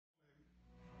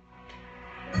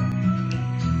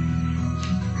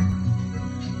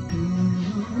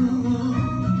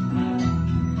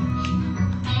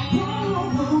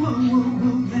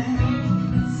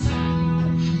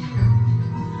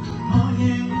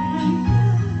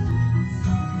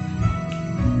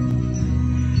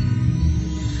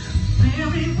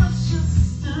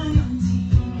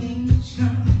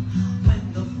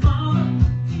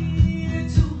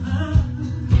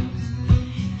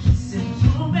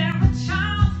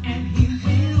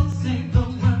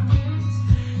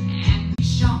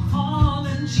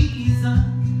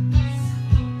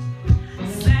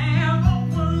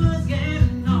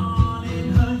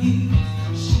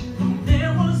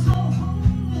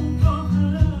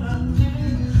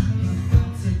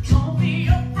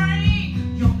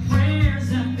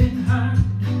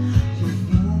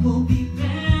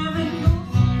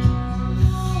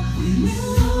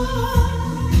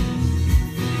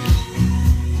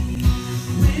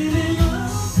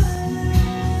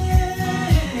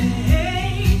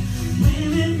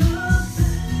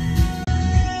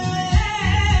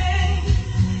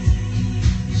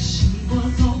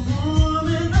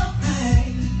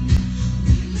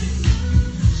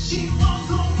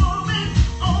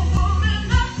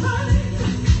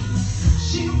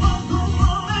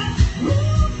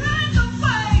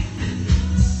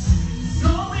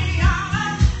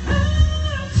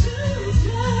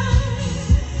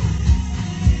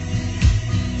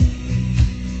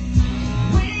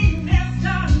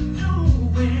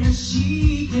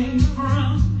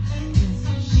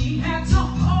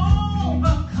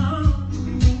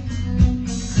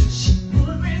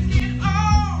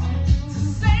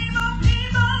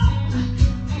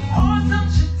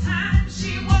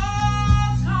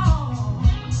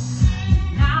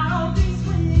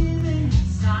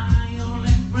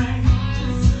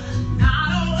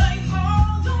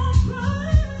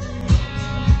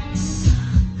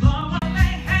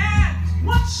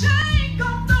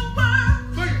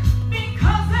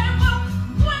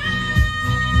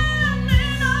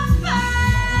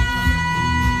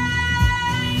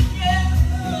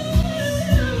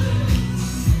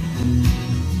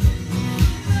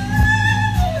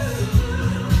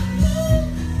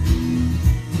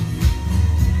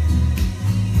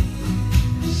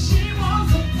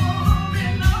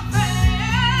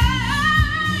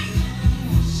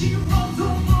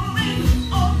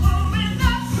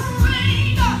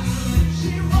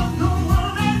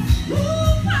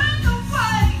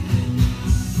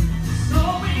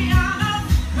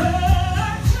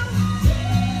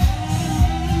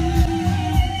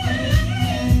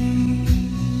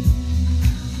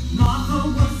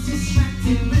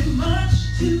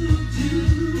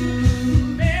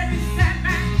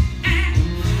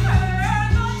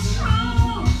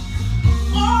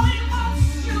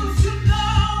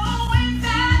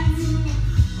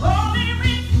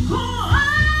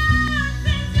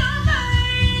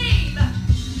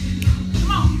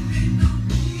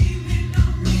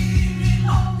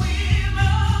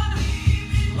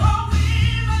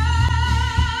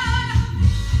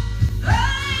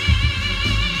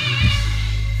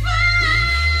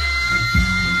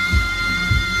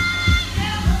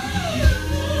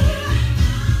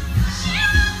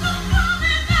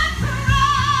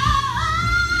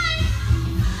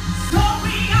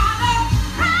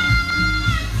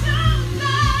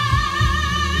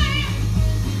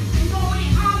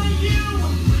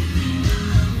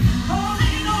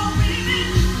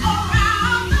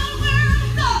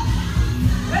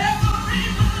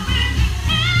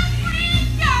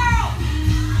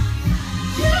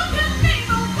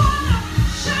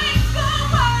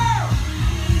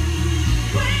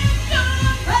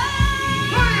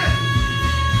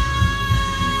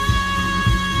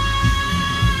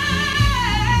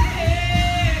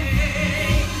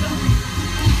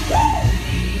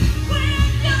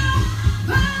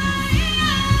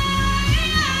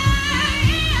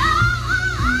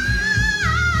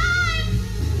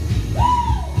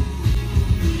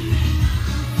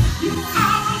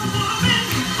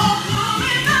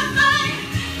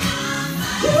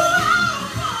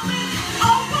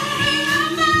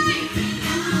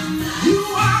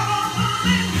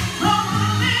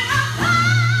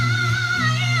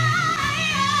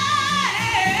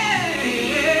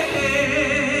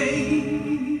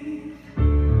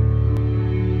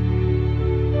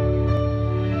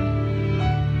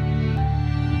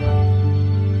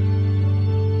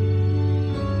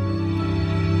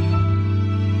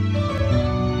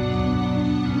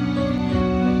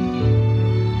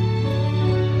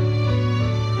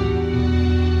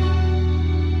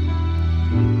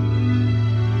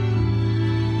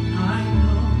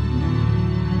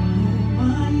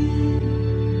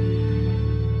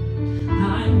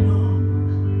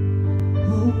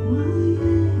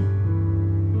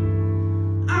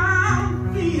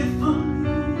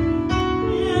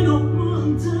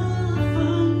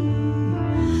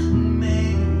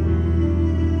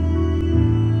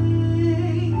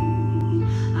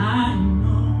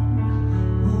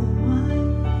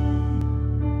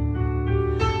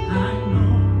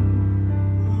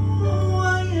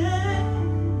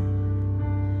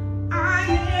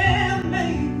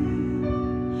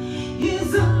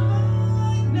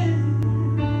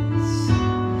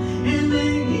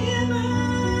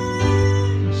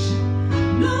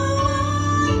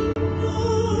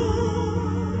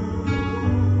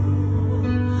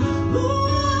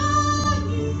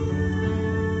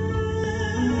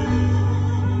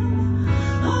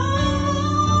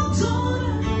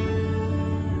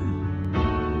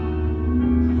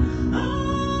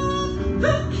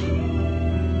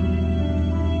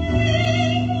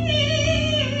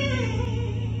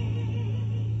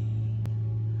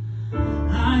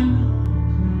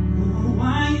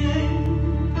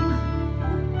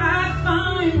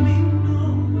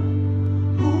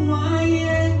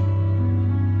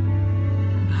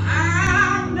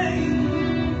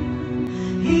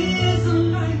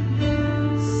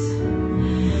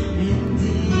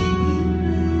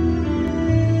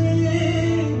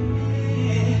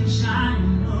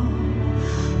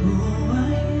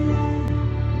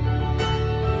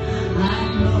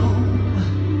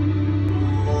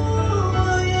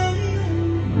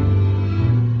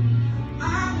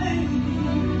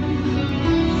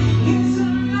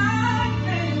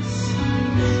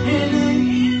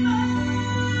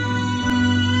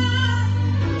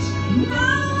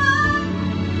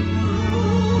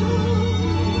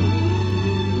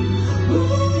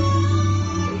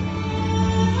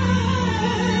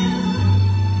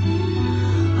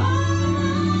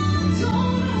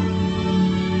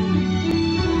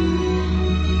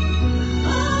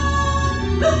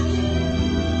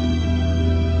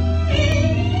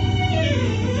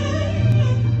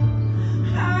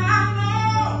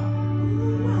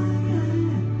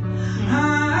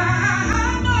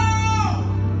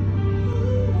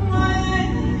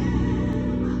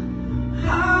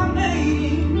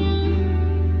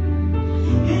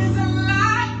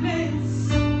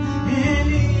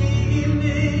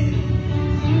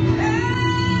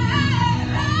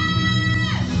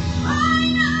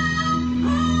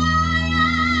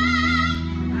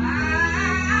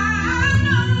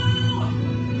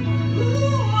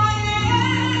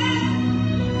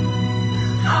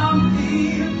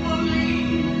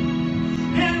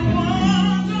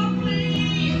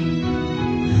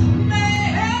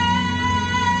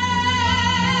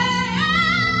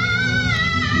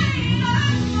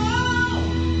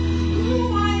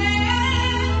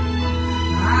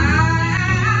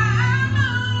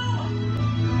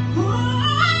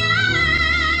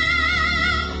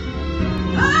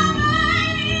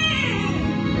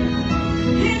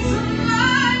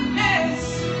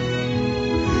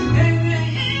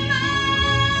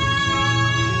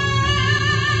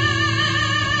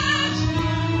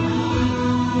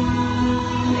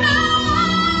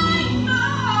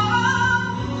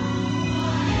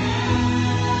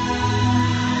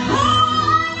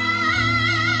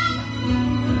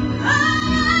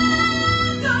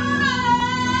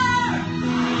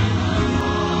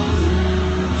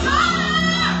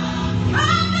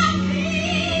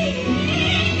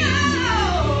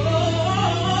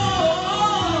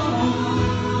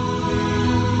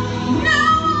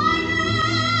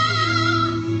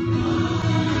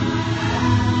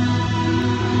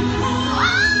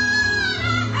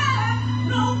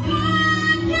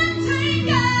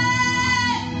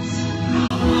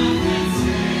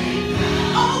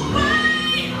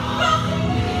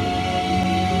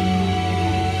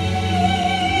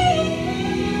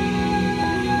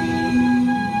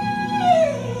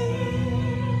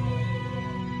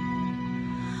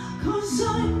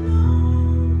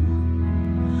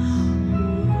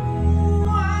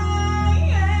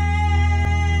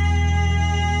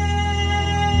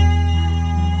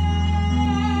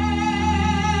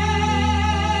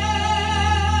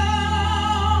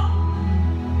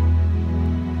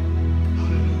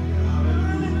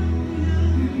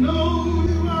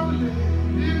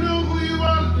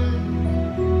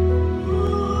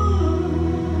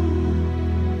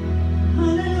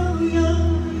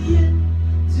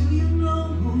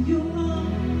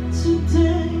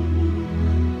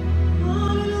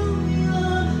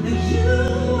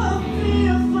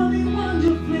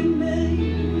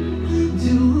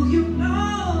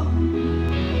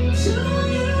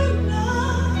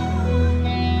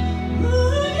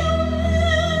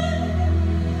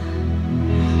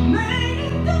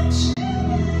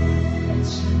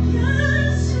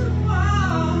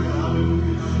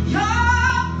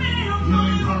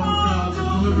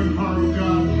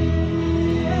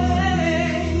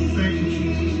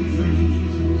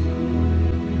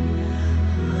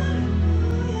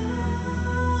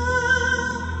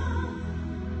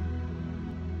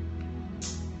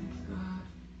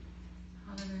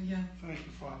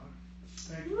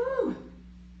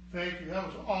That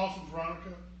was awesome, Veronica.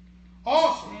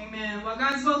 Awesome. Amen. Well,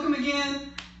 guys, welcome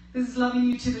again. This is Loving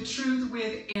You to the Truth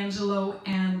with Angelo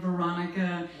and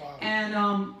Veronica. Wow.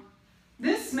 And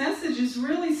this message is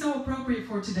really so appropriate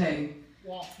for today.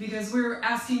 Wow. Because we're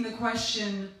asking the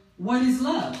question, what is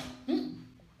love?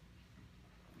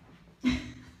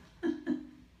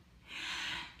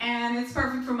 And it's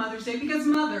perfect for Mother's Day because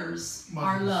mothers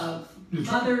are love.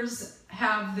 That's mothers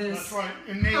have this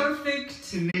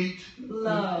perfect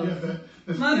love.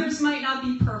 Yeah, mothers might not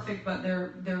be perfect, but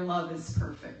their love is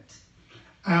perfect.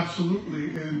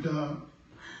 Absolutely. And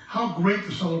how great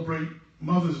to celebrate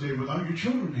Mother's Day without your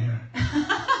children here.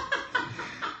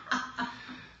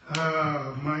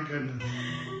 Oh, my goodness.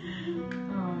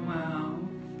 Oh, wow.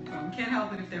 Well, can't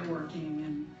help it if they're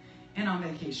working and on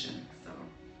vacation.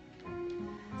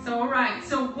 So, all right.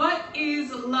 So, what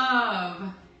is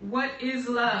love? What is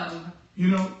love? You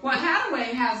know. Well,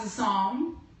 Hathaway has a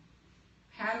song.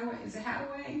 Hathaway, is it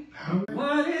Hathaway? Hathaway?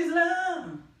 What is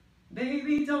love?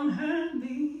 Baby, don't hurt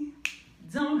me.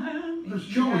 Don't hurt me. That's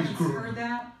Joey's group. Heard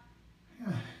that?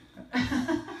 Yeah.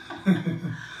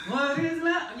 What is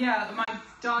love? Yeah, my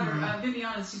daughter,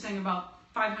 Viviana, she sang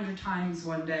about 500 times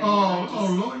one day. Yeah.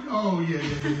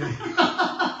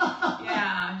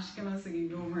 Yeah, she's going to sing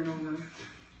it over and over.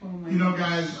 Oh my you know,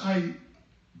 guys, I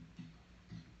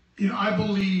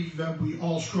believe that we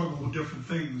all struggle with different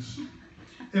things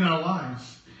in our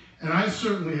lives. And I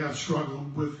certainly have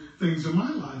struggled with things in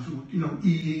my life,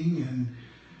 eating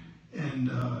and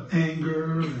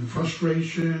anger and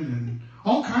frustration and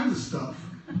all kinds of stuff.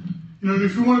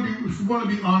 If we want to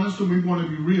be honest and we want to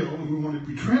be real and we want to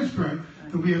be transparent,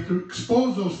 then we have to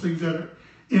expose those things that are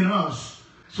in us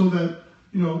so that,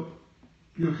 you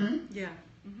okay? Yeah.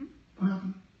 Mm-hmm. What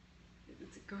happened?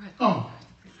 Go ahead. Oh,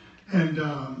 and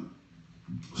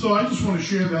so I just want to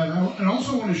share that. And I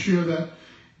also want to share that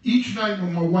each night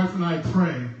when my wife and I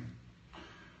pray,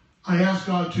 I ask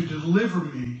God to deliver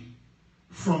me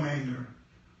from anger,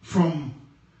 from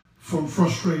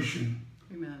frustration,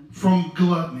 Amen. From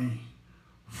gluttony,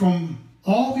 from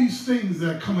all these things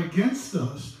that come against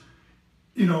us,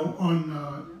 in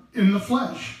the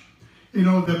flesh,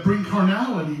 that bring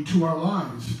carnality to our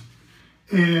lives.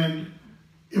 And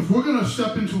if we're going to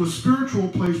step into a spiritual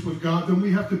place with God, then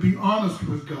we have to be honest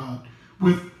with God,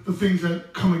 with the things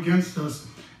that come against us.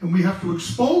 And we have to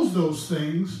expose those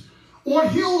things, or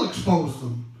He'll expose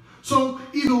them. So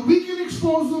either we can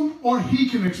expose them, or He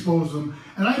can expose them.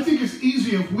 And I think it's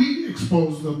easier if we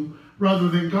expose them rather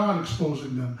than God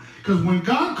exposing them. Because when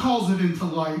God calls it into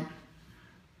light,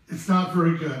 it's not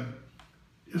very good.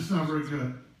 It's not very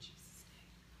good.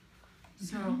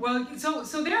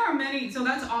 So there are many. So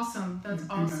that's awesome. That's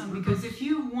awesome because if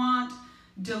you want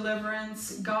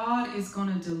deliverance, God is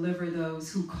going to deliver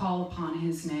those who call upon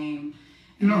His name.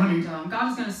 Honey,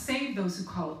 God is going to save those who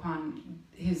call upon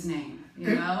His name.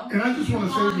 And I just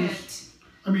want to say this.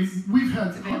 I mean, we've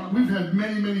had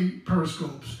many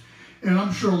Periscopes, and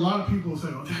I'm sure a lot of people say,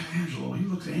 "Oh, that's Angelo. He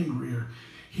looks angry, or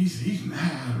he's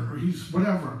mad, or he's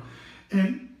whatever."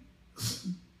 And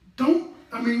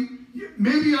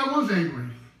maybe I was angry.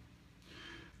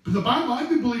 But the Bible, I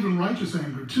do believe in righteous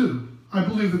anger too. I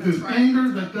believe that there's anger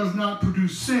that does not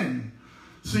produce sin.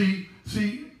 See,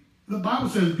 the Bible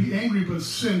says, be angry but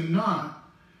sin not.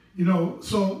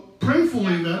 So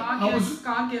prayerfully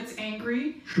God gets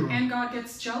angry, sure, and God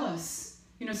gets jealous.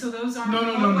 So those aren't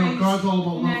No. God's all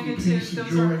about love and peace and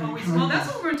joy and kindness. Well, that's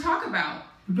what we're going to talk about.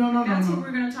 That's what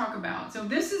we're going to talk about. So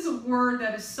this is a word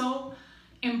that is so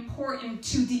important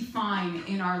to define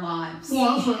in our lives. Well,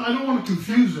 also, I don't want to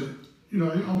confuse it.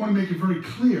 I want to make it very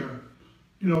clear,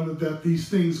 that these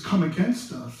things come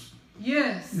against us.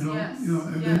 Yes,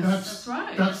 that's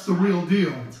right. That's the real deal.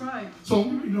 That's right.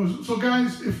 So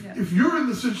guys, if you're in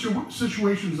the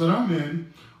situations that I'm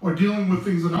in, or dealing with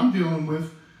things that I'm dealing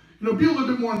with, be a little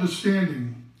bit more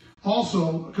understanding.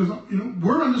 Also, because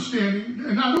we're understanding,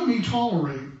 and I don't mean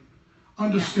tolerate,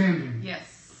 understanding.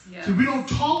 Yes. Yes. So we don't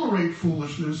tolerate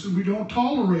foolishness, and we don't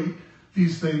tolerate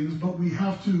these things, but we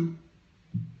have to,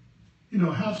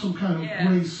 have some kind of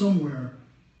grace somewhere,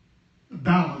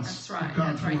 balance. That's right.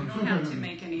 God's That's right. word. You don't have to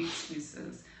make any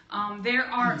excuses.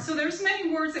 There's many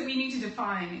words that we need to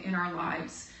define in our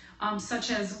lives,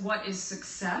 such as what is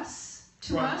success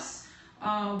to us,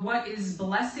 what is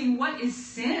blessing, what is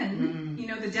sin.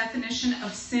 The definition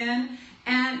of sin,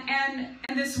 and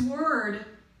this word.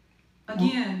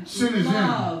 Again, sin is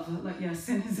love. in.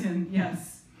 Sin is in,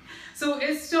 yes. So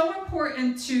it's so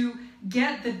important to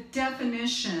get the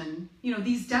definition,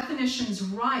 these definitions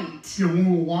right. Yeah, when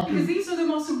we were walking. Because these are the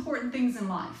most important things in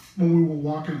life. When we were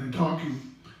walking and talking,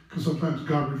 because sometimes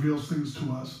God reveals things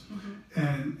to us,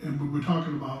 and we were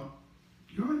talking about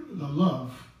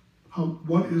love.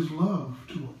 What is love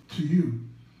to you?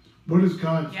 What is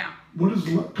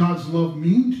God's love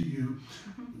mean to you?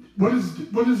 What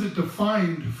is it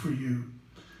defined for you?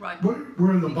 Right.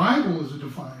 Where in the Bible is it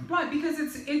defined? Right, because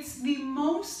it's the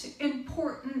most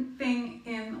important thing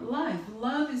in life.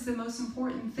 Love is the most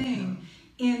important thing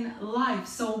in life.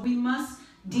 So we must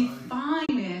define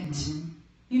it,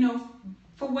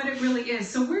 for what it really is.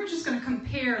 So we're just going to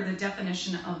compare the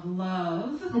definition of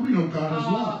love. Well, we know God is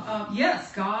love.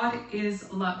 Yes, God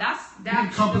is love. That's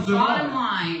the bottom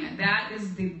line. That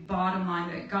is the bottom line,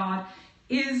 that God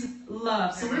is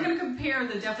love. So we're going to compare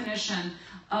the definition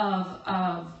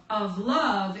of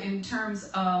love in terms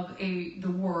of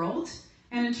the world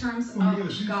and in terms of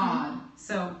God.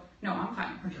 So, no, I'm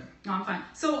fine. Okay. No, I'm fine.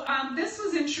 So this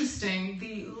was interesting.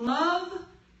 The love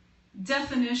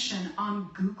definition on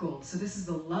Google. So this is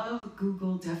the love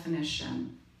Google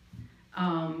definition,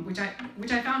 which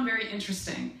I found very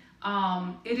interesting.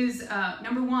 It is,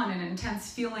 number one, an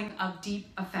intense feeling of deep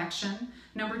affection.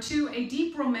 Number two, a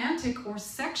deep romantic or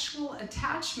sexual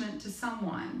attachment to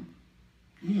someone.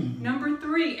 Number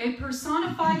three, a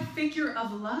personified figure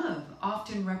of love,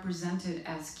 often represented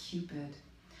as Cupid.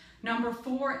 Number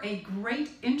four, a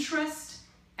great interest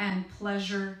and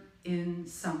pleasure in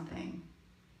something.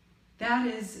 That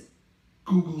is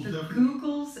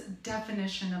Google's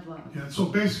definition of love. Yeah, so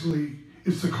basically,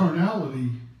 it's the carnality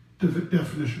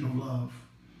definition of love,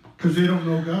 because they don't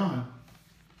know God.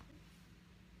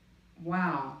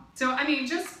 Wow. So, I mean,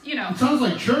 just, It sounds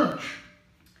like church.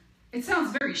 It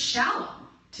sounds very shallow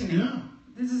to me. Yeah.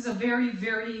 This is a very,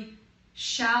 very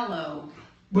shallow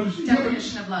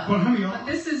definition of love. But honey, but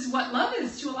this is what love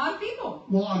is to a lot of people.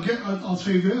 Well, I'll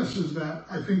say this, is that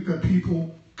I think that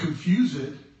people confuse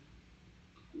it,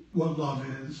 what love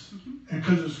is, and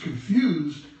because it's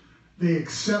confused, they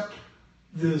accept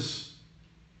this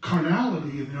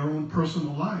carnality in their own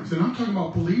personal lives. And I'm talking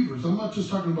about believers. I'm not just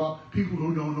talking about people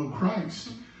who don't know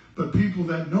Christ, but people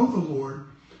that know the Lord.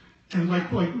 And like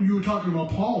you were talking about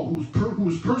Paul, who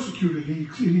was persecuted.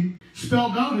 He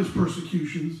spelled out his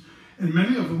persecutions, and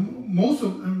many of them, most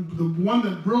of them, the one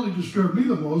that really disturbed me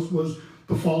the most was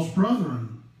the false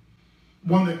brethren.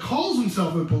 One that calls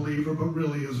himself a believer, but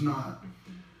really is not.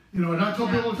 And I tell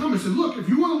people all the time, I said, look, if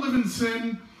you want to live in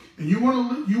sin, and you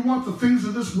want the things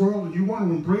of this world, and you want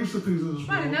to embrace the things of this world.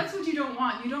 Right, and that's what you don't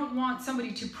want. You don't want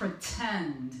somebody to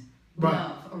pretend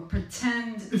love or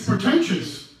pretend. It's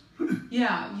pretentious.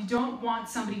 Yeah, you don't want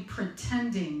somebody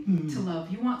pretending to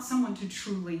love. You want someone to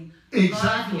truly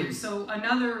love you. So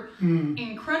another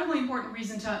incredibly important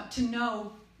reason to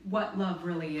know what love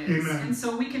really is. Amen. And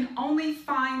so we can only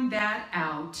find that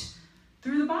out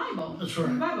through the Bible. That's right.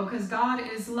 Through the Bible, because God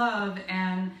is love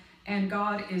and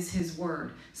God is His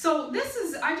Word. So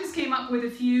I just came up with a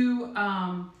few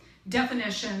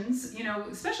definitions,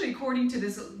 especially according to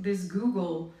this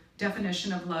Google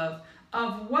definition of love,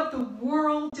 of what the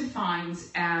world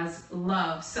defines as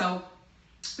love. So,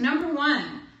 number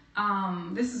one,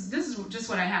 this is just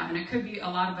what I have, and it could be a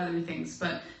lot of other things,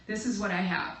 but this is what I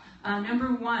have.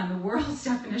 Number one, the world's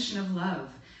definition of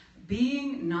love: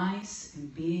 being nice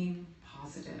and being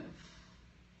positive.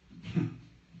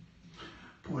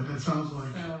 Boy, that sounds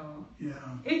like, yeah.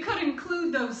 It could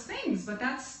include those things, but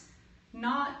that's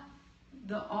not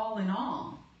the all in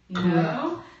all, you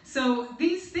know? So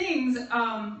these things,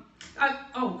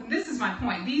 this is my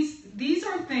point.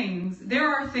 There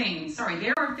are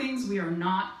things we are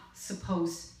not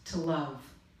supposed to love,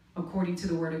 according to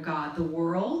the Word of God. The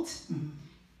world,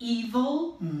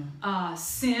 evil,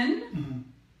 sin.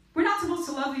 We're not supposed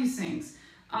to love these things.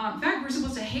 In fact, we're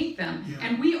supposed to hate them. Yeah.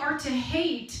 And we are to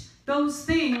hate those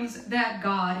things that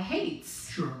God hates.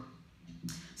 Sure.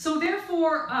 So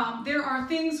therefore, there are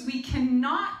things we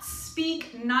cannot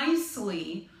speak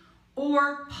nicely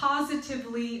or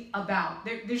positively about.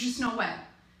 There's just no way.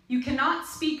 You cannot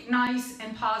speak nice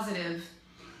and positive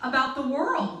about the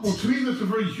world. Well, to me, that's a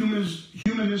very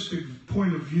humanistic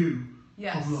point of view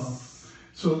of love.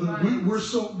 So that we're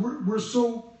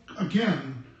so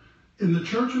again in the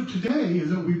church of today is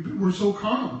that we're so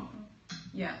carnal.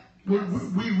 Yeah.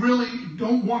 We really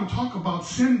don't want to talk about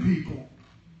sin, people.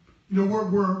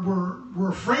 We're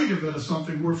afraid of it or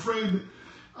something. We're afraid that,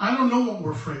 I don't know what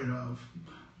we're afraid of,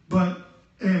 but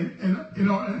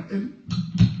and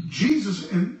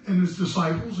Jesus and his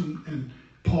disciples and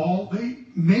Paul, they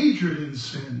majored in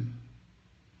sin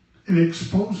and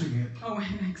exposing it. Oh,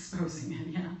 and exposing it,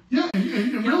 yeah. Yeah,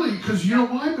 and really, because you know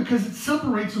why? Because it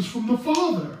separates us from the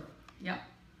Father. Yep.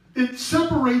 It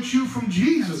separates you from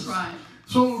Jesus. That's right.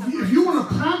 So if you want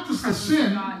to practice the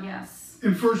sin, God, yes.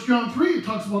 in 1 John 3, it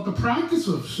talks about the practice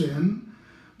of sin,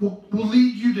 will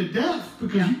lead you to death,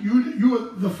 because you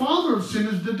are, the father of sin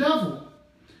is the devil.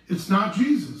 It's not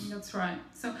Jesus. That's right.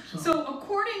 So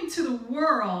according to the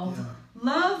world,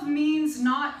 love means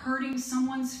not hurting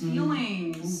someone's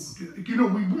feelings. You know,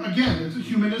 again, it's a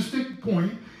humanistic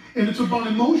point, and it's about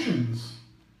emotions,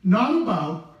 not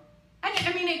about...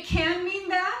 I mean, it can mean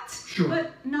that,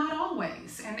 but not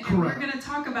always. And we're going to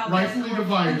talk about Rightfully that.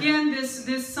 divided. Again,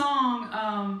 this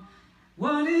song,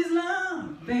 what is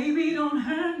love? Baby, don't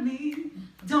hurt me.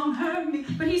 Don't hurt me.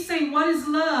 But he's saying, what is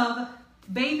love?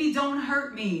 Baby, don't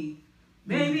hurt me.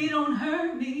 Baby, don't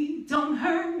hurt me. Don't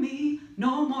hurt me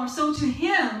no more. So to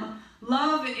him,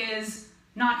 love is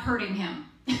not hurting him.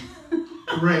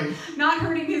 Great. Not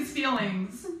hurting his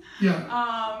feelings.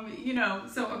 Yeah. You know,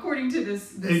 so according to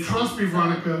this hey, trust me,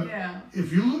 Veronica.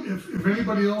 If you look, if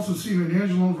anybody else has seen an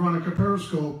Angelo Veronica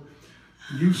Periscope,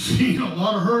 you've seen a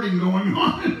lot of hurting going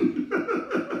on.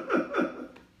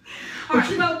 But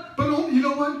you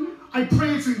know what? I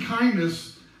pray it's in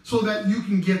kindness so that you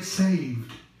can get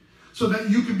saved, so that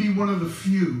you can be one of the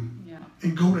few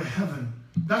and go to heaven.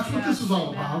 That's what this is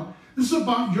all about. This is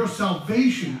about your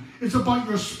salvation. It's about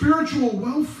your spiritual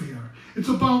welfare. It's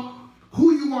about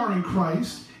who you are in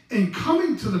Christ and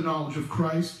coming to the knowledge of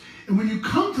Christ. And when you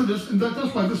come to this, and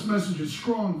that's why this message is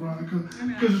strong, Veronica,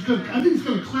 because I think it's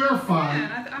going to clarify.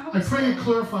 I pray it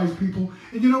clarifies people.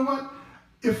 And you know what?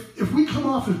 If we come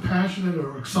off as passionate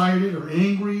or excited or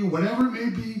angry, whatever it may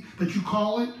be that you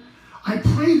call it, I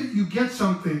pray that you get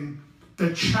something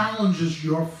that challenges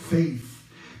your faith,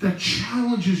 that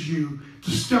challenges you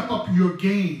to step up your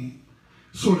game,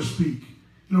 so to speak.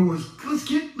 In other words, let's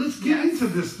get into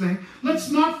this thing. Let's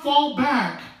not fall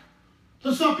back.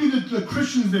 Let's not be the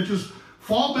Christians that just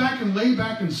fall back and lay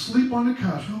back and sleep on the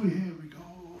couch. Oh, yeah, here we go.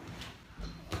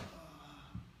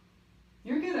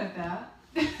 You're good at that.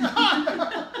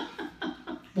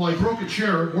 Well, I broke a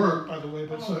chair at work, by the way,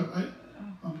 but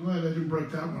I'm glad I didn't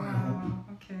break that one, I hope.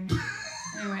 Okay.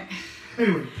 Anyway.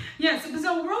 Yes,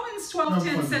 so Romans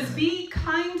 12:10 says, be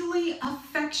kindly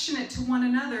affectionate to one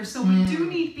another. So we do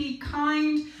need to be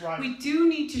kind. Right. We do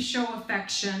need to show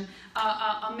affection.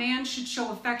 A man should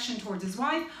show affection towards his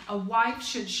wife. A wife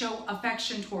should show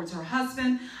affection towards her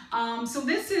husband. So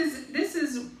this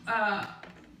is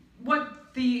what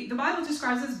the Bible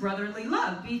describes as brotherly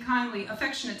love. Be kindly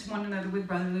affectionate to one another with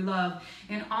brotherly love,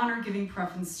 and honor, giving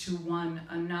preference to one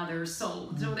another.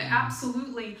 So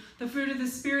absolutely, the fruit of the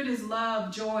Spirit is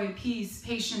love, joy, peace,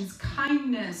 patience,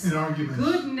 kindness,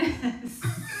 goodness,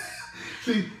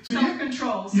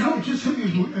 self-control. You know, it just hit me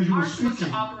as you were speaking. Are supposed to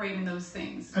operate in those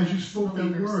things. As you spoke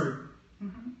that word,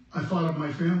 I thought of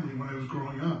my family when I was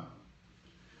growing up.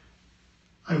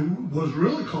 I was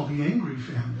really called the angry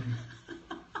family.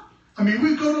 I mean,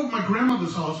 we'd go to my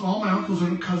grandmother's house, and all my uncles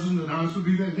and cousins and aunts would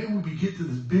be there, and they would get to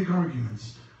this big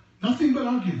arguments. Nothing but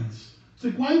arguments. It's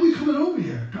like, why are we coming over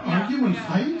here? To argue and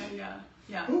fight?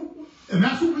 Yeah. Oh, and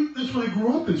that's what I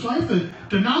grew up in. So I have to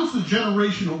denounce the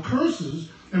generational curses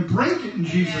and break it in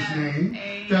Jesus' name.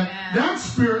 That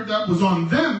spirit that was on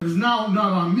them is now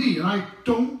not on me. And I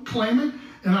don't claim it,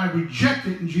 and I reject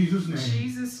it in Jesus' name.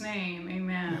 Jesus' name.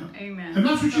 Amen. Yeah. Amen. And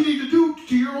that's what you need to do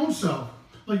to your own self.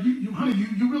 Like, honey,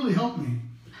 you really helped me.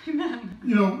 Amen.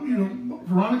 You know,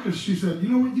 Veronica, she said, you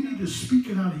know what? You need to speak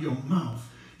it out of your mouth,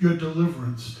 your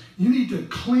deliverance. You need to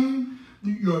claim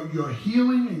your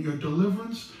healing and your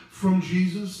deliverance from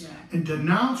Jesus and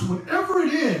denounce whatever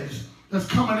it is that's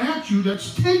coming at you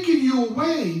that's taking you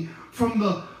away from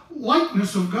the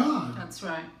likeness of God. That's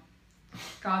right.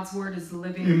 God's word is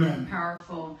living and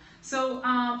powerful. So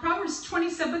Proverbs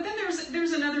 27, but then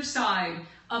there's another side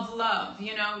of love,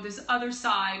 you know, this other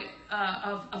side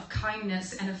of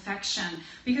kindness and affection.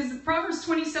 Because Proverbs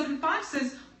 27:5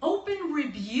 says, open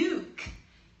rebuke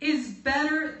is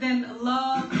better than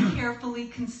love carefully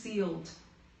concealed.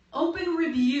 Open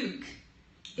rebuke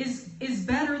is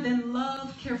better than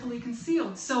love carefully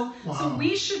concealed. So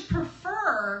we should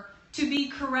prefer to be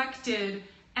corrected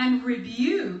and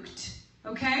rebuked,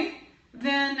 okay,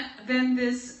 than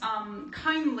this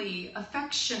kindly,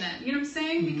 affectionate. You know what I'm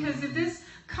saying? Because if this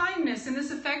kindness and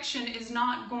this affection is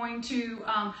not going to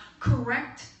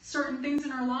correct certain things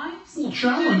in our lives, will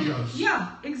challenge us.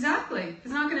 Yeah, exactly. If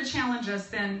it's not going to challenge us,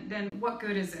 then what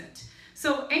good is it?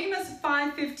 So Amos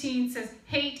 5:15 says,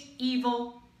 hate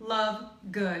evil, love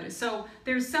good. So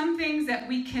there's some things that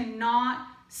we cannot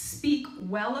speak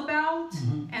well about,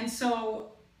 and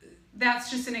so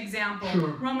that's just an example. Sure.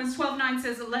 Romans 12:9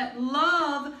 says, let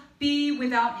love be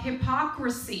without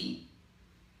hypocrisy.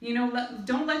 You know,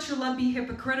 don't let your love be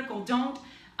hypocritical. Don't,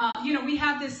 you know, we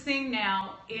have this thing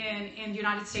now in the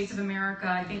United States of America,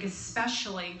 I think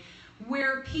especially,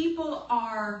 where people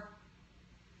are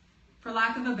for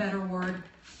lack of a better word,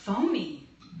 phony.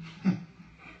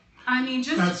 I mean,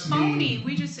 just That's phony. mean.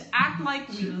 We just act like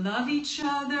we love each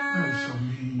other, That's so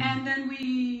mean. and then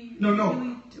we No.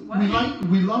 really do what?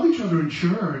 We love each other in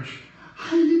church.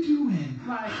 How you doing?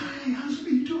 Right. Hey, how's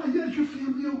you doing? Is your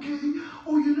family okay?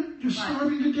 Oh, you're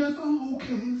starving to death. Oh,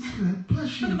 okay, that's good.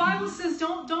 Bless you. But the Bible says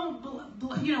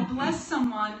don't bless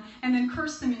someone and then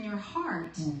curse them in your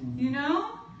heart. You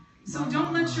know. So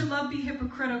don't let your love be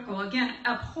hypocritical. Again,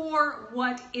 abhor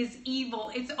what is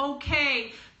evil. It's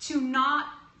okay to not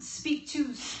speak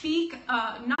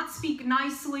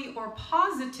nicely or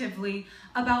positively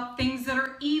about things that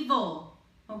are evil.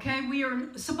 Okay, we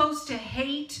are supposed to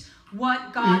hate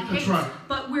what God hates, right.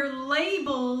 But we're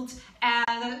labeled as,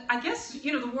 I guess,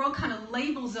 the world kind of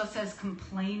labels us as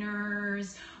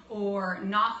complainers or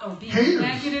being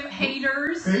negative,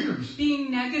 haters,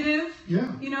 being negative.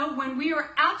 Yeah. When we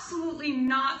are absolutely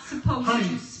not supposed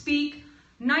to speak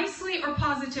nicely or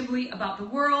positively about the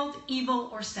world, evil,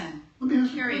 or sin. Let me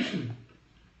ask you a question.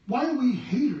 Why are we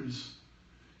haters?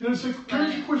 It's like, can I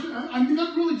ask you a question? I mean,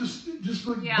 that really just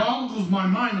boggles my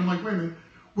mind. I'm like, wait a minute.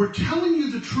 We're telling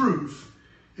you the truth,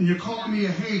 and you're calling me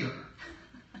a hater.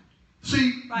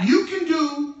 See, you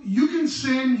can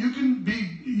sin, you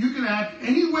can act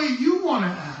any way you want to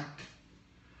act.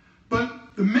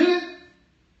 But the minute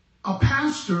a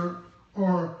pastor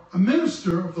or a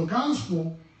minister of the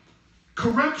gospel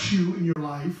corrects you in your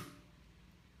life,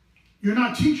 you're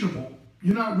not teachable.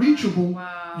 You're not reachable.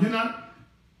 Wow. You're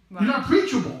not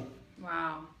preachable.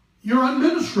 Wow. You're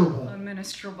unministrable.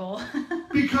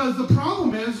 Because the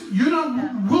problem is you're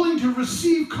not willing to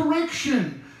receive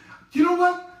correction. You know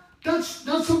what? That's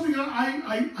something that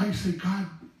I say, God,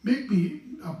 make me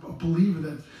a believer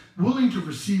that's willing to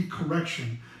receive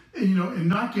correction, and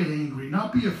not get angry,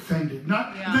 not be offended,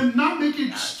 then not make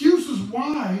excuses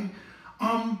why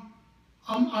I'm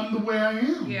the way I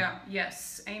am. Yeah.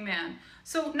 Yes. Amen.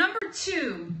 So number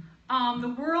 2,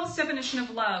 the world's definition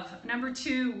of love. Number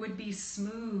 2 would be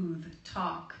smooth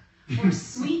talk or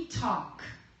sweet talk.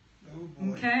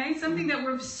 Oh, okay, something that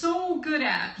we're so good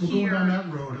at here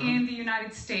in the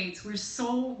United States. We're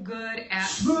so good at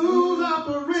smooth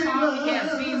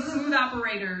operators. Being smooth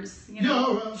operators. We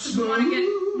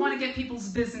want to get people's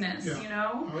business.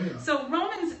 Oh, yeah. So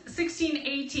Romans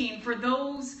 16:18, for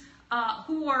those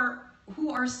who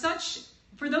are such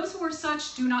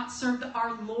do not serve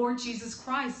our Lord Jesus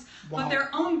Christ, but their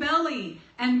own belly,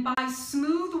 and by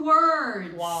smooth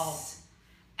words. Wow.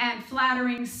 And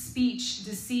flattering speech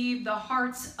deceive the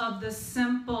hearts of the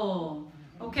simple.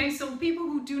 Okay, so people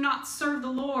who do not serve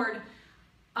the Lord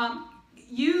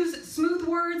use smooth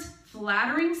words,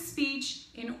 flattering speech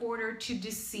in order to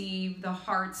deceive the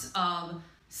hearts of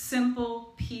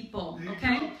simple people.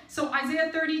 Okay, so Isaiah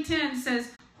 30:10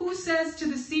 says, "Who says to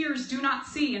the seers, do not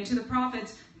see, and to the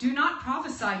prophets, do not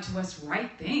prophesy to us right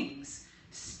things.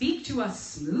 Speak to us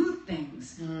smooth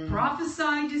things.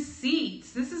 Prophesy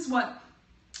deceits." This is what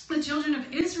the children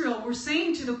of Israel were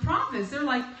saying to the prophets. They're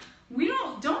like, we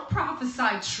don't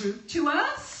prophesy truth to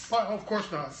us. Well, of course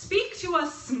not. Speak to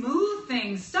us smooth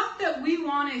things, stuff that we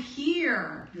want to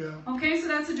hear. Yeah. Okay, so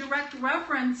that's a direct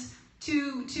reference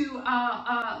to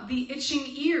the itching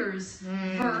ears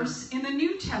verse in the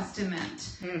New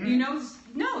Testament.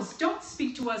 No, don't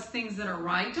speak to us things that are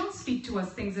right. Don't speak to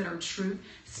us things that are truth.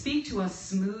 Speak to us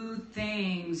smooth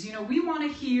things. We want to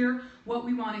hear what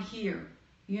we want to hear.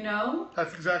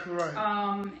 That's exactly right.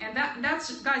 And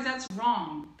that's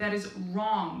wrong. That is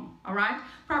wrong. All right.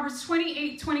 Proverbs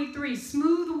 28:23.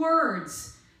 Smooth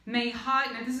words may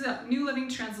hide. Now this is a New Living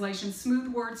Translation. Smooth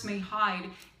words may hide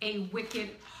a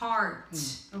wicked heart.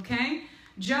 Okay.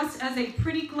 Just as a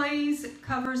pretty glaze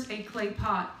covers a clay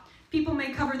pot, people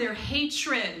may cover their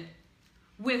hatred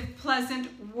with pleasant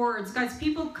words. Guys,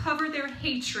 people cover their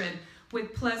hatred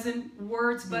with pleasant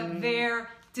words, but they're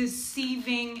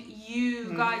deceiving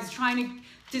you, guys.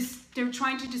 They're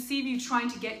trying to deceive you, trying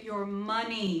to get your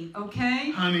money,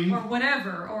 okay, honey, or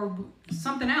whatever, or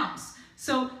something else.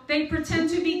 So they pretend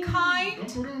to be kind.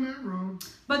 Don't go down that road.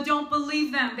 But don't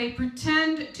believe them. They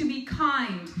pretend to be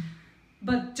kind,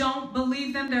 but don't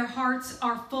believe them. Their hearts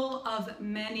are full of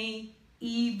many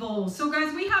evils. So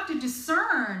guys, we have to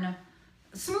discern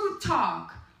smooth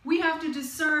talk. We have to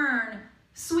discern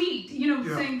sweet,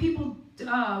 saying people,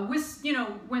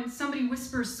 when somebody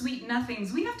whispers sweet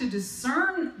nothings, we have to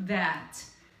discern that.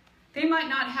 They might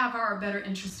not have our better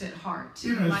interest at heart.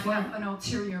 They might have an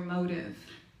ulterior motive.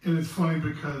 And it's funny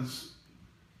because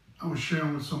I was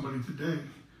sharing with somebody today.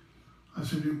 I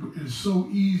said, it is so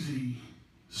easy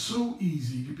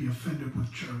to be offended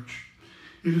with church.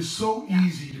 It is so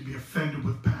easy to be offended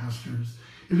with pastors.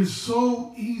 It is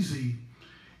so easy.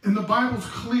 And the Bible's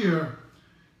clear.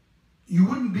 You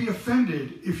wouldn't be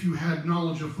offended if you had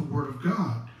knowledge of the Word of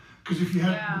God. Because if you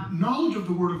had knowledge of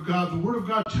the Word of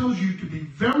God tells you to be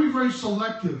very, very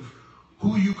selective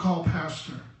who you call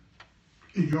pastor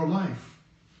in your life.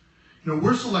 You know,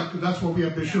 we're selective. That's why we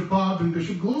have Bishop Bob and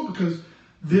Bishop Glow, because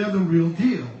they're the real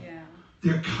deal. Yeah.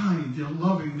 They're kind, they're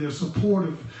loving, they're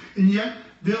supportive. And yet,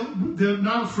 they're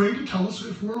not afraid to tell us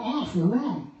if we're off or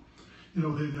wrong. You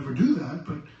know, they never do that,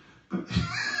 but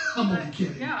I'm only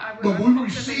kidding. Yeah, but we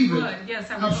receive it. Yes,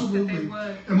 I would absolutely. hope that they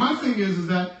would. And my thing is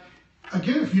that,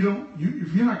 again, if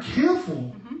you're not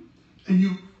careful, and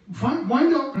you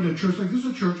wind up in a church like this,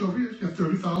 is a church over here, it's got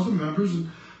 30,000 members, and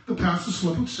the pastor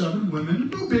slept with 7 women,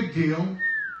 no big deal.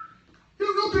 You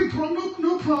know, no big problem,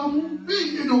 no problem.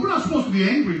 You know, we're not supposed to be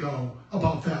angry, though,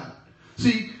 about that.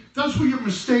 See, that's where you're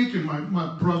mistaken,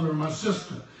 my brother and my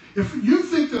sister. If you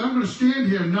think that I'm going to stand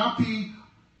here and not be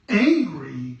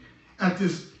angry at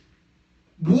this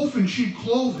wolf in sheep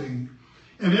clothing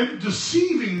and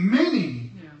deceiving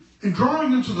many and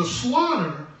drawing into the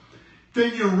slaughter,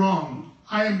 then you're wrong.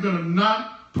 I am going to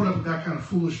not put up with that kind of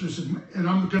foolishness, and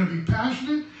I'm going to be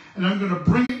passionate, and I'm going to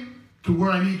bring it to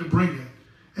where I need to bring it.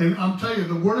 And I'm telling you,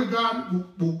 the Word of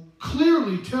God will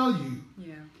clearly tell you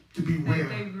to beware.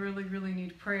 They really, really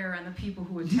need prayer, and the people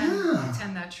who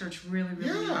attend that church really,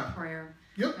 really need prayer.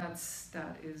 Yep.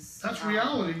 That's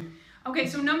reality. Okay,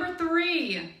 so number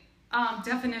 3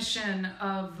 definition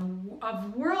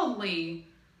of worldly,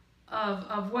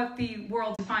 of what the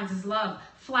world defines as love: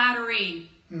 flattery.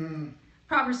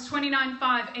 Proverbs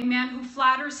 29:5. A man who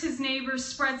flatters his neighbor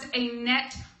spreads a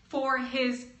net for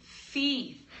his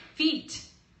feet.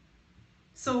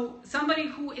 So somebody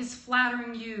who is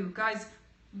flattering you, guys,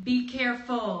 be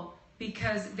careful,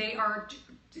 because they are.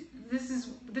 This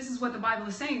is what the Bible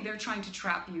is saying. They're trying to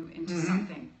trap you into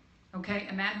something. Okay,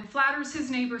 a man who flatters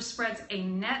his neighbor spreads a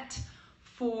net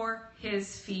for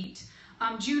his feet.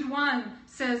 Jude 1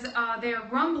 says they are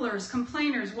grumblers,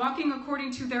 complainers, walking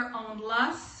according to their own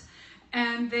lusts,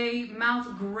 and they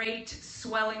mouth great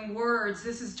swelling words.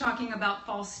 This is talking about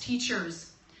false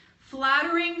teachers.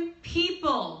 Flattering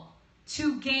people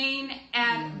to gain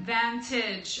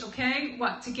advantage. Okay,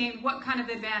 to gain what kind of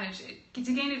advantage? To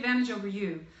gain advantage over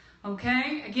you.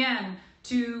 Okay, again,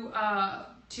 to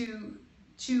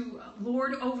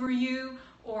lord over you,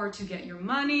 or to get your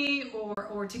money,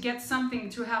 or to get something,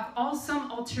 to have some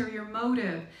ulterior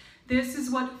motive. This is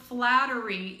what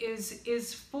flattery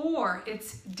is for.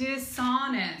 It's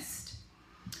dishonest.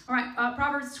 All right,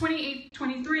 Proverbs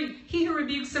 28:23. He who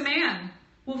rebukes a man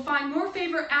will find more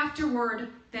favor afterward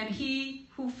than he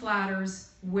who flatters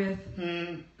with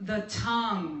the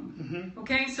tongue.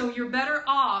 Okay, so you're better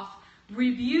off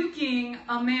rebuking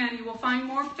a man. You will find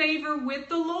more favor with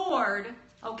the Lord.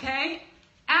 Okay,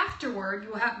 afterward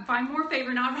you will find more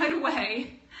favor, not right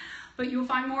away, but you will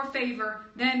find more favor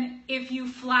than if you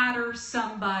flatter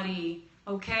somebody.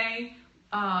 Okay,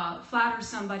 flatter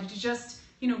somebody to just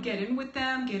get in with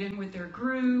them, get in with their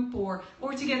group, or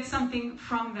to get something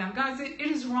from them. Guys, it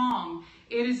is wrong.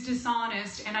 It is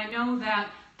dishonest, and I know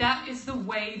that is the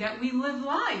way that we live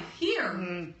life here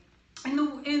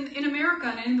in America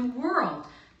and in the world.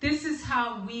 This is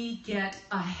how we get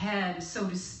ahead, so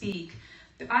to speak.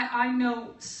 I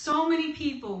know so many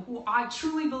people who I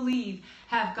truly believe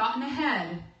have gotten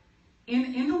ahead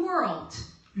in the world,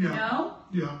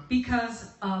 because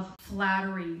of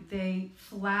flattery. They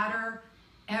flatter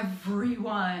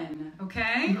everyone.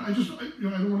 Okay. I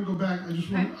don't want to go back. I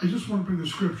just want to bring the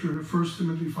scripture to 1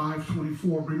 Timothy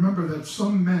 5:24. Remember that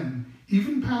some men,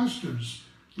 even pastors,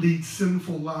 lead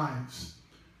sinful lives,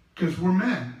 because we're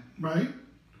men, right?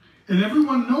 And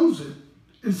everyone knows it.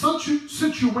 In such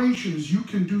situations, you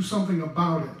can do something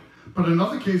about it. But in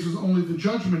other cases, only the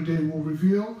judgment day will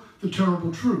reveal the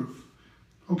terrible truth.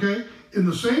 Okay? In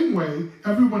the same way,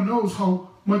 everyone knows how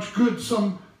much good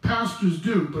some pastors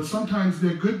do, but sometimes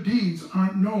their good deeds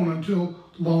aren't known until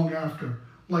long after,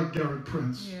 like Derek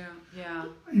Prince. Yeah.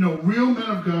 Real men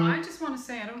of God. I just want to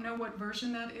say, I don't know what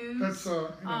version that is. That's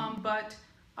but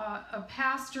a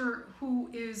pastor who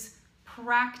is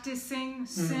practicing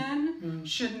sin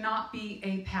should not be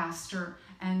a pastor,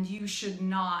 and you should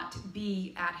not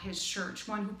be at his church.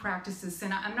 One who practices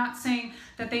sin. I'm not saying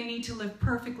that they need to live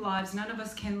perfect lives. None of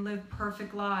us can live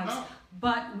perfect lives. No.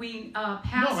 But we,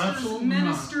 pastors,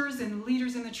 ministers, and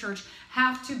leaders in the church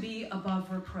have to be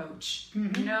above reproach.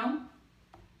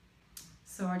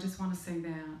 So I just want to say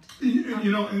that.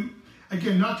 And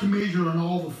again, not to major on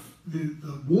all the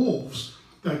wolves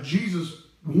that Jesus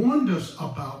warned us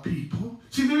about people.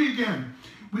 See, there again,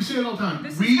 We say it all the time.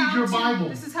 Read your Bible.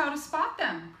 This is how to spot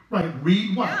them. Right.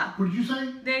 Read what? Yeah. What did you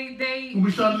say? They when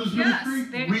we started this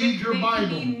ministry? Read your Bible.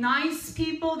 They can be nice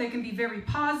people. They can be very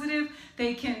positive.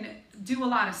 They can do a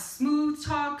lot of smooth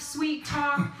talk, sweet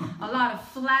talk, a lot of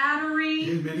flattery.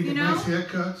 Yeah, man, they get nice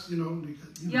haircuts, you know.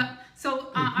 Yep.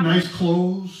 So nice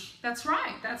clothes. That's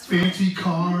right. Fancy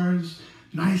cars,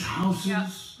 nice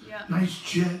houses, yep. Nice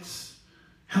jets,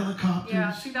 helicopters.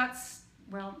 Yeah. See, that's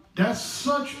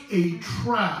such a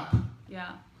trap.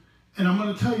 Yeah. And I'm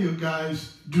going to tell you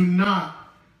guys, do not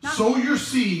sow your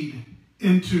seed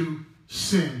into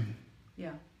sin.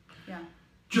 Yeah. Yeah.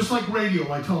 Just like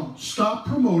radio, I tell them, stop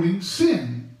promoting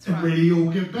sin, and radio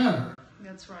will get better.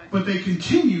 That's right. But they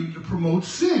continue to promote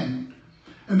sin.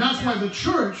 And that's why the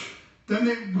church, then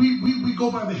we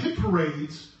go by the hit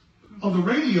parades of the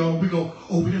radio. We go,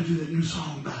 oh, we're going to do that new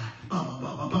song, blah, blah,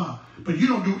 blah, blah, blah. But you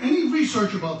don't do any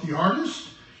research about the artist.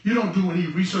 You don't do any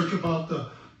research about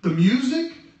the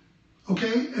music.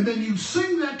 Okay? And then you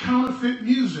sing that counterfeit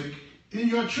music in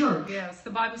your church. Yes,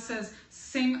 the Bible says,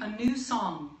 sing a new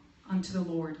song unto the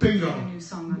Lord. Bingo. Sing a new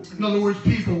song unto In other words,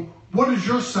 people, what is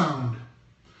your sound?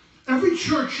 Every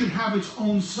church should have its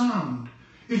own sound.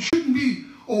 It shouldn't be,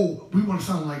 oh, we want to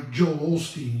sound like Joel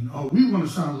Osteen, or we want to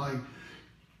sound like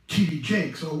T.D.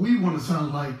 Jakes, or we want to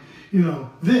sound like,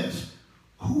 this.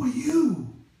 Who are you?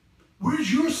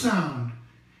 Where's your sound?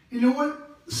 You know what?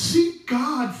 Seek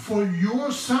God for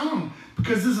your sound,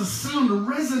 because there's a sound that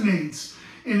resonates,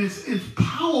 and it's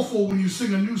powerful when you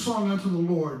sing a new song unto the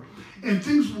Lord, and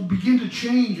things will begin to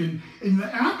change, and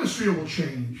the atmosphere will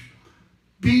change.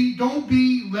 Don't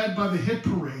be led by the hit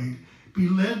parade. Be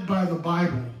led by the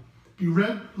Bible. Be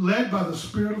led by the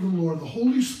Spirit of the Lord, the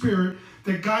Holy Spirit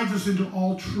that guides us into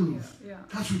all truth. Yeah.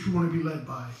 That's what you want to be led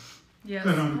by. Yes.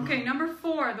 Okay, number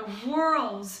 4, the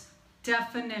world's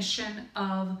definition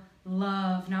of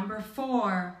love. Number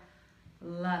 4,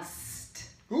 lust.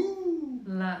 Ooh.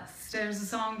 Lust. There's a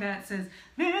song that says,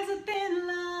 there's a thin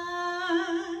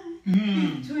line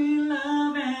between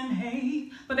love and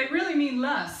hate. But they really mean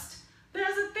lust.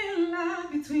 There's a thin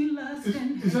line between lust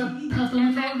and hate. Is that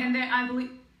Pathfinder? And then I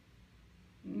believe...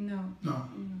 No. No.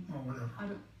 Or whatever.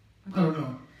 I don't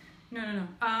know.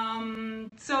 No.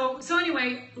 So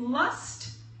anyway,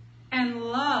 lust and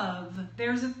love.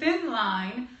 There's a thin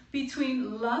line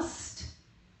between lust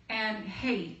and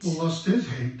hate. Well, lust is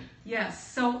hate.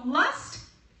 Yes. So lust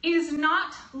is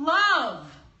not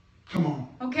love. Come on.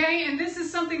 Okay? And this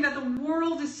is something that the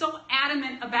world is so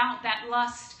adamant about, that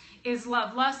lust is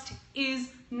love. Lust is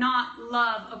not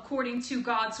love according to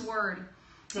God's word.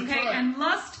 Okay? That's right. And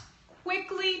lust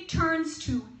quickly turns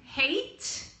to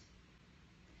hate.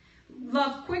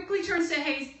 Love quickly turns to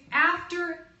hate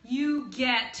after you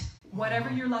get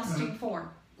whatever you're lusting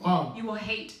for. Wow. You will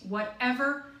hate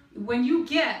whatever. When you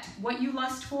get what you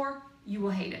lust for, you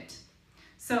will hate it.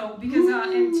 So, because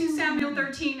in 2 Samuel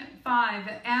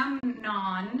 13:5,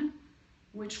 Amnon,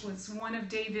 which was one of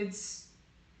David's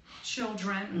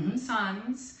children,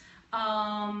 sons,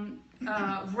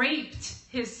 raped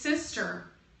his sister,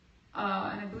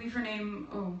 and I believe her name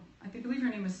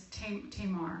was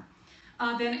Tamar.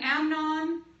 Then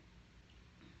Amnon,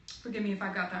 forgive me if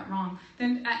I got that wrong.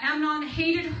 Then Amnon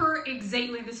hated her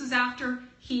exceedingly. This was after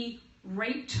he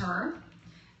raped her.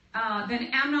 Then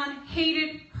Amnon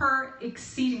hated her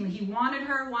exceedingly. He wanted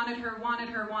her,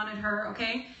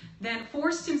 okay? Then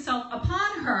forced himself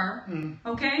upon her,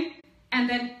 okay? And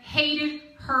then hated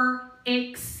her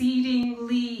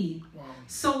exceedingly. Wow.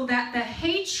 So that the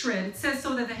hatred, it says,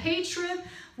 so that the hatred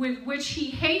with which he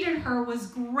hated her was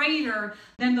greater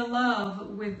than the love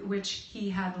with which he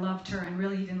had loved her. And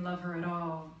really, he didn't love her at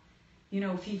all.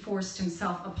 If he forced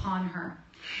himself upon her.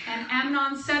 And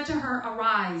Amnon said to her,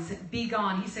 arise, be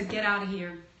gone. He said, get out of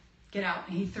here. Get out.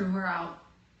 And he threw her out.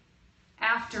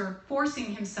 After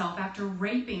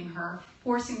raping her,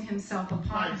 forcing himself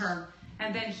upon her.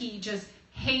 And then he just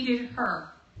hated her.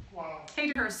 Wow.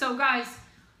 Hated her. So guys,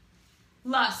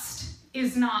 lust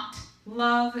is not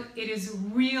love. It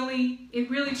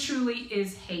really truly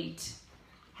is hate.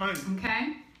 Honey.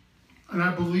 Okay? And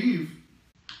I believe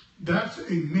that's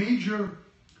a major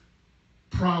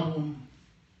problem.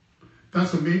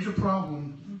 That's a major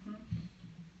problem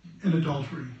in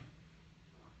adultery.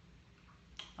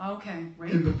 Okay,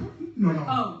 right. No.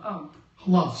 Oh.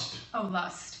 Lust. Oh,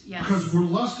 lust, yes. Because we're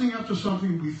lusting after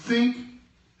something we think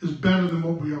is better than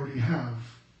what we already have.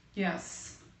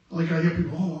 Yes. Like I hear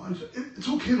people, it's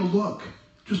okay to look,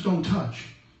 just don't touch.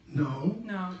 No.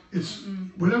 It's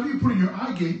whatever you put in your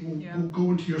eye gate will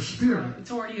go into your spirit.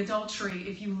 It's already adultery.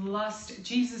 If you lust,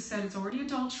 Jesus said it's already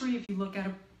adultery if you look at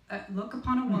look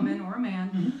upon a woman or a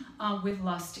man with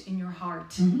lust in your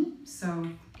heart. So,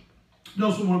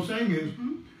 no. So what I'm saying is,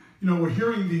 we're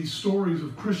hearing these stories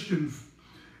of Christians,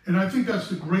 and I think that's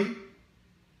the great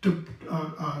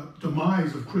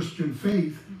demise of Christian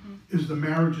faith is the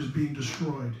marriages being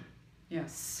destroyed.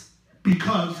 Yes.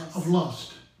 Because of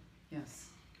lust. Yes.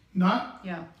 Not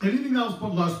anything else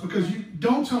but lust. Because you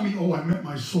don't tell me, oh, I met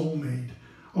my soulmate.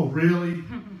 Oh, really?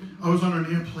 I was on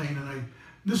an airplane and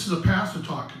this is a pastor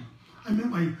talking. I met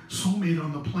my soulmate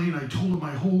on the plane. I told him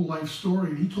my whole life story,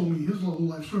 and he told me his whole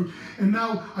life story. And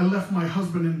now I left my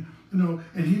husband,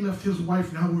 and he left his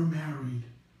wife. Now we're married.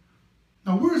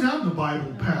 Now, where's that in the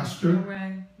Bible, Pastor? No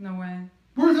way. No way.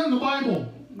 Where's that in the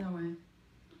Bible? No way.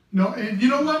 No, and you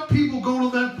know what? People go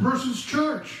to that person's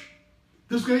church.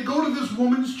 They go to this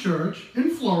woman's church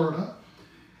in Florida,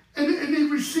 and they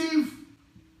receive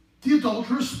the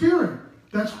adulterous spirit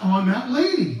that's on that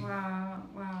lady. Wow.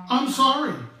 I'm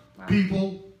sorry,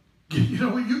 people.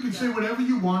 You can say whatever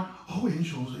you want. Oh,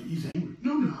 he's angry.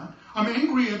 No, not. I'm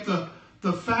angry at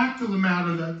the fact of the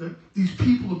matter that these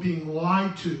people are being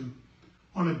lied to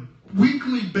on a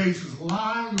weekly basis.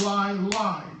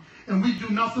 Lie. And we do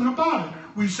nothing about it.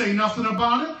 We say nothing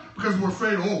about it because we're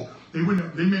afraid,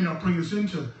 they may not bring us in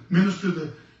to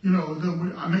minister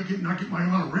I may not get my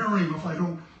honorarium if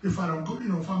I'm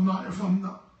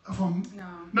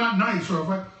not nice,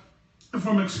 or if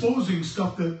I'm exposing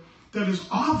stuff that is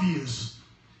obvious.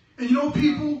 And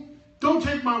people, don't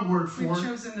take my word for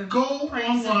it. Go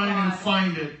online and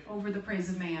find it. Over the praise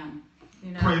of man.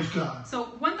 Praise God. So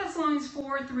 1 Thessalonians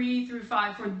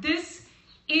 4:3-5, for this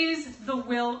is the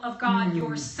will of God,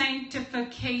 your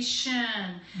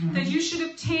sanctification, that you should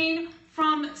obtain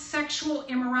from sexual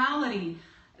immorality,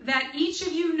 that each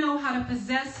of you know how to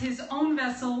possess his own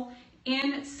vessel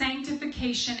in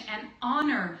sanctification and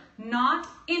honor, not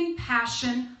in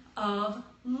passion of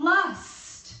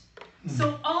lust.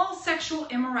 So all sexual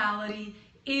immorality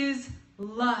is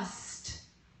lust.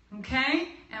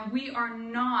 Okay? And we are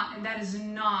not, and that is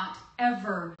not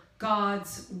ever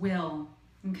God's will.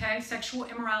 Okay? Sexual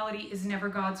immorality is never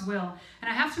God's will. And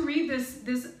I have to read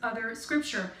this other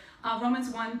scripture.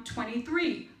 Romans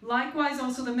 1:23. Likewise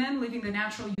also the men, leaving the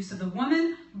natural use of the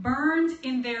woman, burned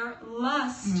in their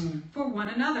lust for one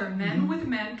another, men with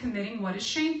men, committing what is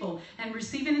shameful, and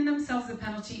receiving in themselves the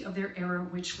penalty of their error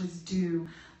which was due.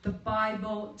 The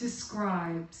Bible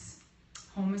describes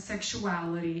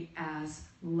homosexuality as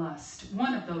lust.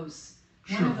 One of those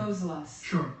lusts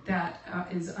that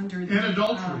is under the... And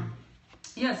adultery.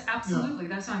 Yes, absolutely.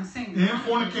 That's what I'm saying. And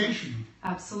fornication.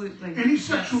 Absolutely. Any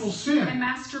sexual sin. And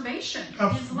masturbation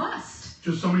is lust.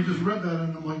 Somebody just read that,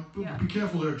 and I'm like, be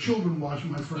careful, there are children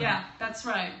watching, my friend. Yeah, that's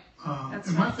right.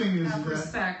 My thing is have that...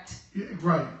 respect. Yeah,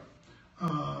 right.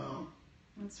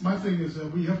 My thing is that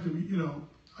we have to,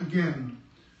 again,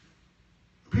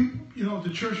 people, the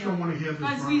church don't want to hear this.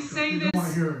 As we say they don't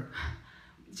want to hear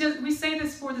it. We say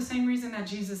this for the same reason that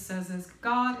Jesus says this.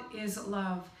 God is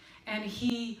love, and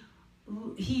He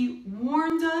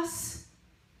warned us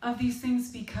of these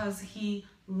things because He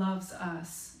loves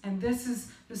us, and this is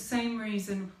the same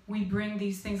reason we bring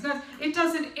these things. God, it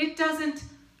doesn't.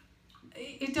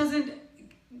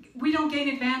 We don't gain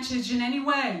advantage in any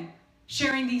way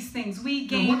sharing these things. We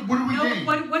gain. What do we gain?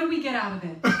 What do we get out of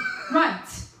it? Right.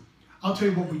 I'll tell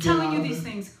you what we get out of it. Telling you these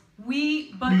things.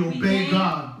 We obey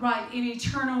God. Right, an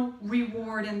eternal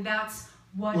reward, and that's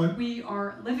what we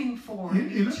are living for, an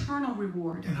eternal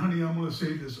reward. And honey, I'm going to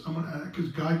say this,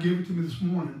 because God gave it to me this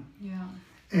morning. Yeah.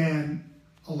 And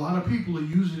a lot of people are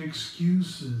using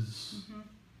excuses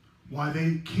why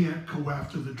they can't go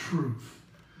after the truth.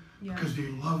 Yeah. Because they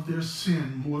love their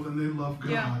sin more than they love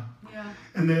God. Yeah.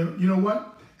 And you know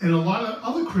what? And a lot of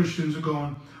other Christians are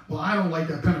going, well, I don't like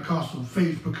that Pentecostal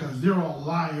faith because they're all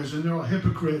liars and they're all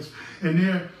hypocrites and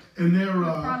they're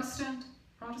Protestant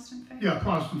faith. Yeah,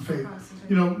 Protestant faith.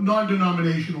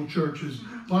 Non-denominational churches.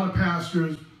 A lot of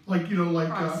pastors,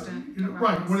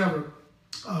 whatever.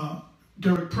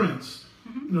 Derek Prince.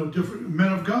 Different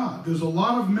men of God. There's a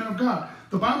lot of men of God.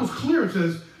 The Bible's clear. It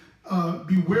says,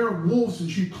 "Beware of wolves in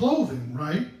sheep clothing."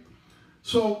 Right.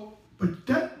 So, but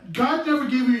God never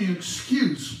gave you an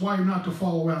excuse why you're not to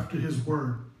follow after His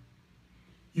word.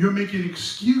 You're making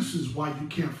excuses why you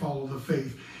can't follow the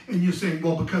faith. And you're saying,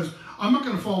 well, because I'm not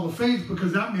going to follow the faith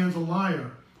because that man's a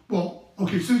liar. Well,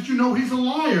 okay, since you know he's a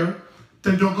liar,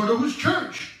 then don't go to his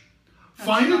church.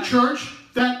 Find a church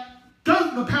that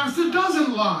the pastor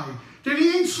doesn't lie, that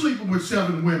he ain't sleeping with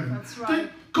 7 women. That's right.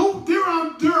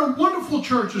 There are wonderful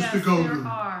churches to go to. There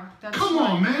are. That's Come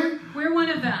on, man. We're one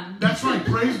of them. That's right.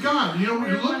 Praise God. You know what?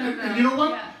 We're one of them. And you know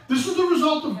what? Yeah. This is the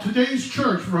result of today's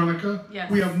church, Veronica. Yes.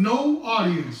 We have no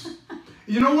audience.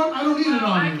 You know what? I don't need an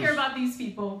audience. I care about these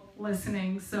people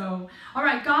listening. So, all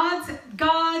right,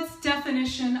 God's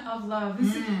definition of love.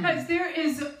 Guys, there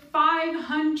is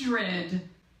 500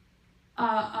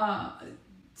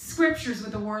 scriptures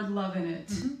with the word love in it.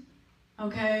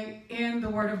 Okay, in the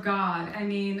Word of God. I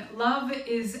mean, love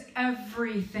is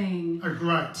everything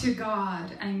to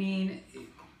God. I mean,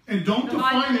 and don't the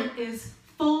define Bible it is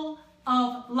full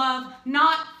of love,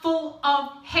 not full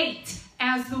of hate,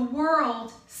 as the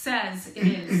world says it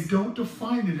is. And don't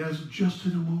define it as just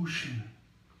an emotion.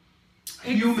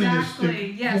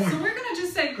 Exactly. Yes. Point. So we're going to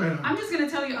just say, I'm just going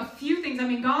to tell you a few things. I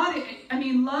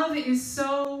mean, love is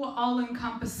so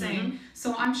all-encompassing.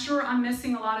 So I'm sure I'm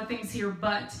missing a lot of things here,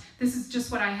 but this is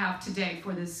just what I have today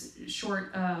for this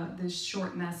short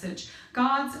message.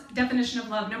 God's definition of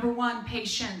love. Number 1,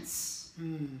 patience.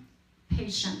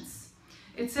 Patience.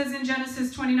 It says in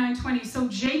Genesis 29:20, so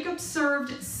Jacob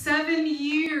served 7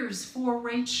 years for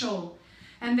Rachel,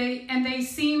 and they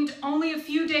seemed only a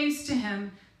few days to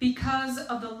him, because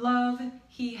of the love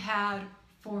he had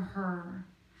for her.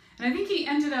 And I think he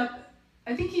ended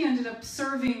up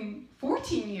serving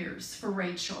 14 years for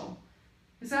Rachel.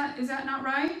 Is that not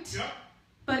right? Yeah.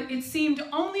 But it seemed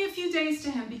only a few days to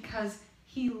him because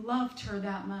he loved her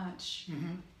that much.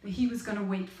 That he was going to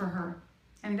wait for her.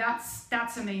 And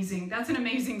that's amazing. That's an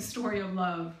amazing story of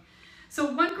love.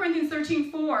 So 1 Corinthians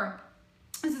 13:4.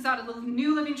 This is out of the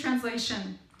New Living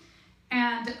Translation.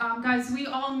 And guys, we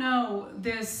all know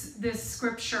this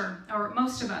scripture, or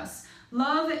most of us.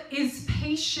 Love is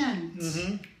patient.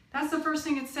 That's the first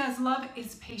thing it says. Love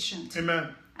is patient.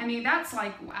 Amen. I mean, that's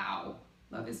like, wow.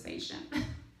 Love is patient.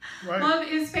 Right. Love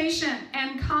is patient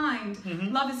and kind.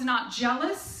 Love is not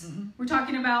jealous. We're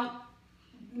talking about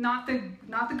not the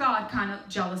God kind of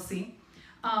jealousy.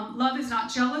 Love is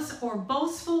not jealous or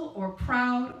boastful or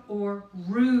proud or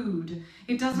rude.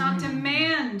 It does not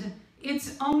demand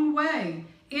its own way.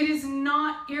 It is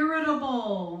not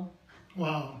irritable.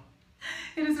 Wow.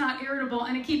 It is not irritable,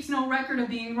 and it keeps no record of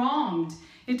being wronged.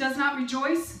 It does not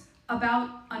rejoice about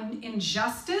an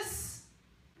injustice,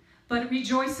 but it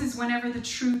rejoices whenever the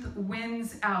truth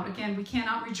wins out. Again, we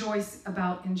cannot rejoice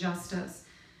about injustice.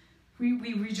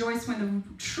 We rejoice when the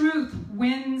truth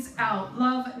wins out.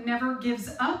 Love never gives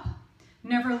up,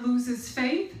 never loses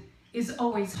faith, is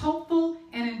always hopeful,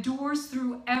 and endures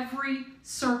through every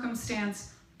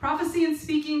circumstance. Prophecy and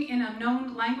speaking in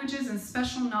unknown languages and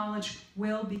special knowledge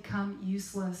will become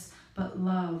useless, but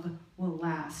love will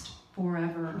last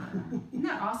forever. Isn't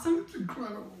that awesome? It's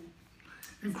incredible.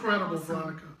 Incredible, awesome.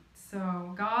 Veronica.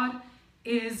 So God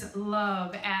is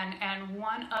love, and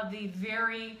one of the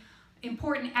very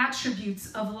important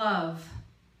attributes of love,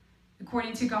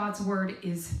 according to God's word,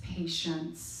 is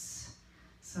patience.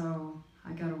 So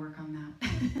I got to work on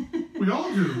that. We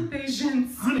all do.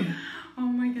 Patience. Honey. Oh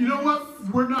my goodness. You know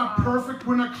what? We're not perfect.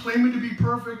 We're not claiming to be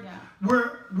perfect. Yeah.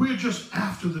 We're just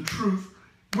after the truth.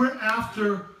 We're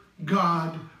after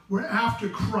God. We're after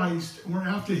Christ. We're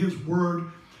after His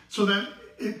Word, so that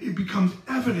it becomes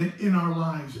evident in our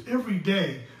lives every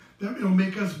day. That it'll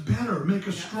make us better, make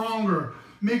us stronger,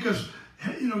 make us,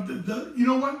 you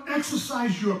know what?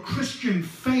 Exercise your Christian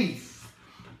faith.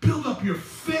 Build up your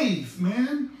faith,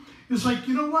 man. It's like,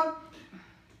 you know what?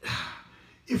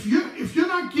 If you're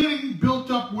not getting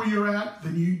built up where you're at,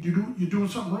 then you're doing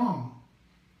something wrong.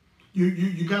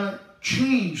 You got to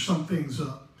change some things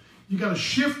up. You got to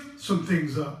shift some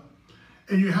things up.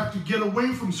 And you have to get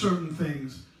away from certain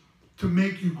things to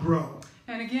make you grow.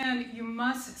 And again, you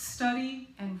must study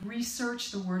and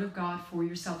research the Word of God for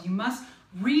yourself. You must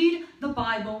read the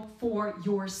Bible for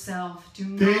yourself. Do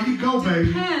not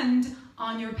depend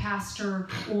on your pastor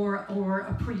or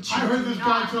a preacher. I heard this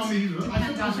guy tell me,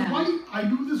 I said, I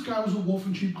knew this guy was a wolf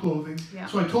in sheep clothing. Yeah.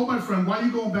 So I told my friend, why are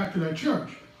you going back to that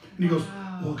church? And he goes,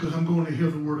 well, because I'm going to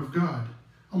hear the Word of God.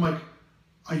 I'm like,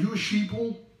 are you a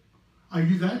sheeple? Are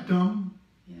you that dumb?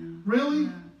 Yeah. Really?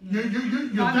 Yeah.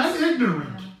 You're that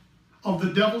ignorant of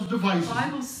the devil's devices. The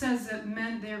Bible says that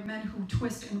there are men who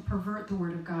twist and pervert the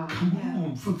Word of God. Come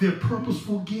on, for their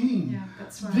purposeful gain. Yeah,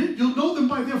 that's right. You'll know them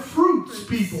by their fruits,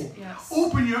 people. Yes.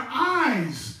 Open your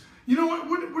eyes. You know what?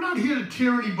 We're not here to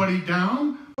tear anybody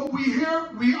down, but we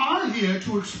are here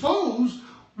to expose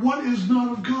what is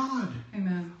not of God.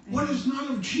 Amen. What is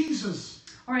not of Jesus.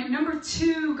 All right, number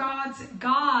 2,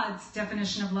 God's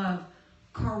definition of love.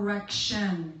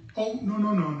 Correction. Oh,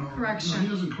 no. Correction. No, he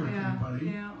doesn't correct anybody.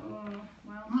 Yeah.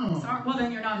 Well,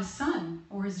 then you're not his son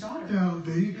or his daughter. Yeah,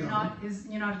 there you go.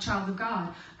 You're not a child of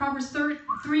God. Proverbs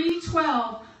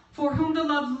 3:12. For whom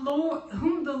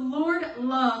the Lord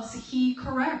loves, He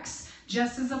corrects,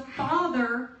 just as a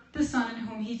father the Son in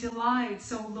whom he delights.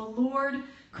 So the Lord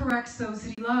corrects those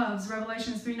that he loves.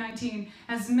 Revelations 3:19.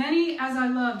 As many as I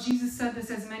love, Jesus said this,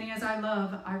 as many as I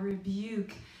love, I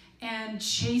rebuke and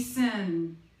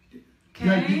chasten. Okay?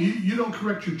 Yeah, you don't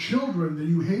correct your children, then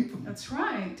you hate them. That's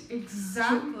right.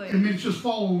 Exactly. So, I mean, it's just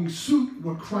following suit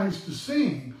what Christ is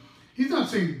saying. He's not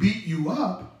saying beat you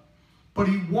up, but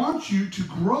he wants you to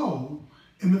grow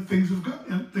in the things of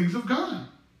God,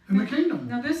 in the kingdom.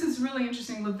 Now this is really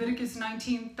interesting. Leviticus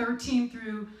 19:13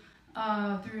 through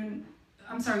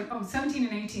 17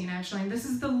 and 18 actually. And this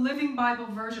is the Living Bible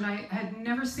version. I had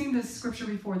never seen this scripture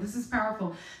before. This is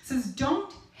powerful. It says,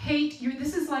 don't hate your,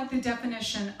 this is like the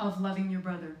definition of loving your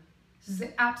brother. This is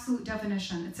the absolute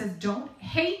definition. It says, don't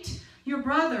hate your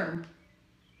brother,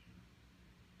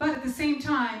 but at the same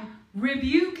time,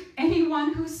 rebuke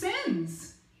anyone who sins.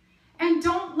 And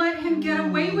don't let him get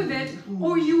away with it,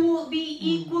 or you will be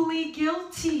equally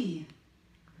guilty.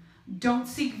 Don't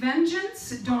seek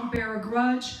vengeance, don't bear a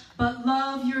grudge, but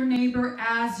love your neighbor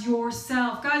as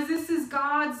yourself. Guys, this is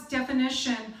God's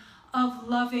definition of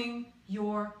loving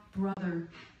your brother.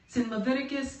 It's in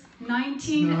Leviticus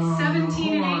 19,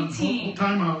 17, and 18.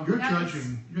 Time out. You're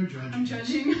judging. You're judging. I'm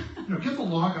judging. Get the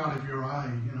log out of your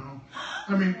eye,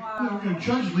 I mean, Wow.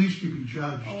 Judge lest you be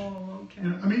judged. Oh, okay.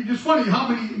 I mean, it's funny how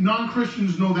many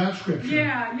non-Christians know that scripture.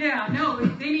 Yeah. No,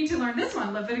 they need to learn this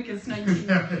one, Leviticus 19,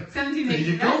 17, 18. There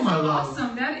you go, my love.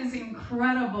 Awesome. That is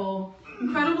incredible.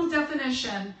 Incredible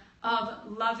definition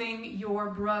of loving your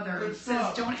brother. It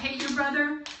says, don't hate your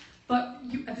brother, but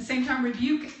you, at the same time,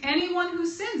 rebuke anyone who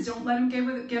sins. Don't let him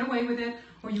get away with it,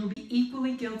 or you'll be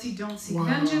equally guilty. Don't seek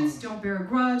vengeance. Don't bear a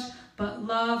grudge, but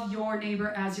love your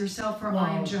neighbor as yourself, for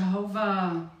I am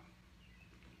Jehovah.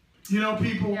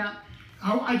 People,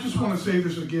 I just want to say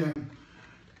this again.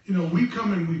 We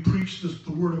come and we preach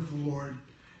the word of the Lord,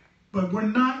 but we're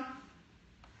not,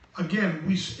 again,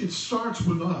 it starts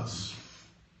with us.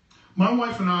 My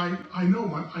wife and I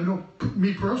know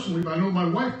me personally, but I know my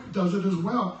wife does it as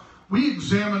well. We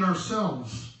examine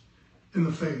ourselves in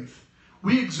the faith.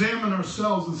 We examine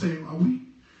ourselves and say, are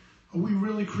we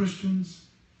really Christians?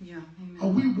 Yeah, amen. Are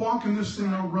we walking this thing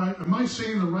out right? Am I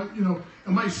saying the right,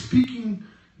 am I speaking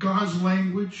God's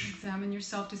language? Examine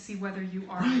yourself to see whether you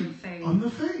are in the faith. On the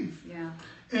faith. Yeah.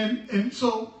 And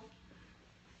so,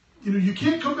 you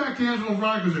can't come back to Angelo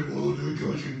Veronica and say, well, they're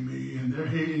judging me and they're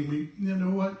hating me. You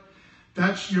know what?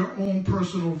 That's your own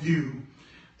personal view.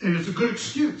 And it's a good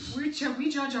excuse. We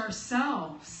judge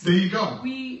ourselves. There you go.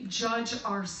 We judge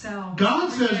ourselves.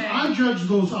 God says, I judge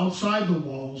those outside the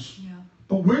walls. Yeah.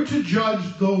 But we're to judge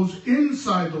those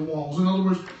inside the walls. In other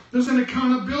words, there's an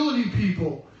accountability,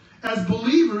 people. As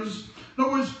believers, in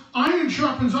other words, iron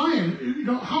sharpens iron.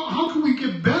 How can we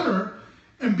get better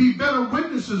and be better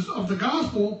witnesses of the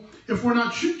gospel if we're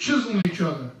not chiseling each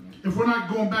other? If we're not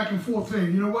going back and forth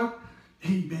saying, you know what?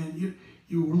 Hey, man,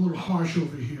 you were a little harsh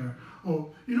over here.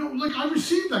 Or, like I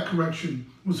received that correction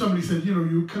when somebody said,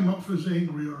 you come up as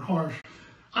angry or harsh.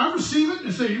 I receive it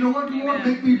and say, you know what, Lord,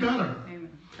 make me better. Amen.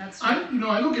 That's right.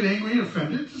 I don't get angry and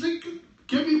offended. Just say,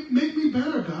 make me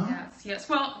better, God. Yes.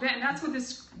 Well, that's what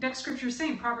this next scripture is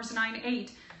saying, Proverbs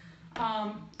 9:8. But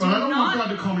I don't want God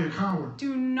to call me a coward.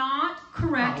 Do not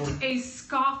correct a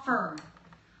scoffer,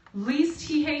 lest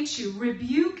he hate you.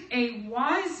 Rebuke a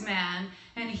wise man,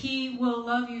 and he will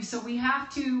love you. So we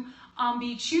have to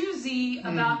be choosy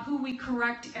about who we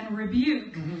correct and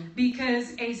rebuke,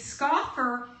 because a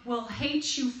scoffer will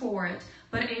hate you for it,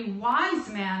 but a wise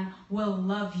man will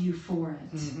love you for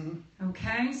it.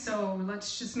 Okay, so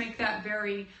let's just make that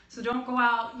so don't go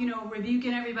out,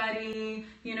 rebuking everybody,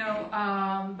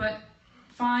 but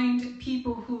find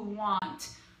people who want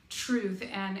truth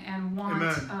and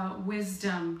want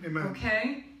wisdom. Amen.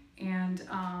 Okay, and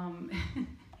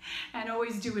and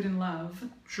always do it in love.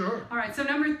 Sure. All right, so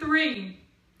number 3,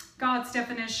 God's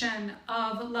definition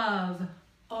of love,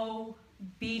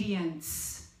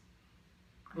 obedience.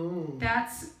 Oh.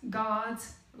 That's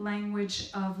God's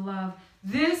language of love.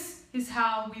 This is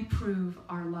how we prove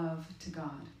our love to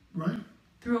God. Right.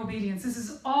 Through obedience. This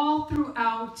is all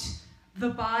throughout the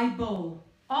Bible.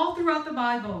 All throughout the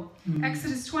Bible.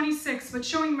 Exodus 26, but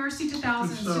showing mercy to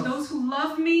thousands, to those who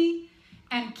love me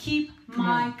and keep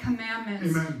my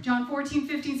commandments. Amen. John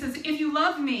 14:15 says, if you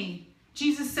love me,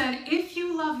 Jesus said, if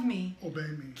you love me, obey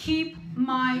me. Keep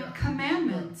my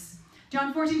commandments.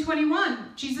 John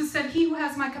 14:21, Jesus said, he who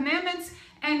has my commandments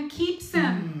and keeps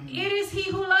them, it is he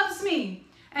who loves me.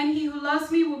 And he who loves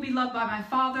me will be loved by my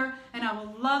Father, and I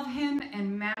will love him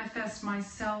and manifest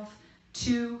myself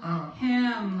to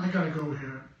him. I got to go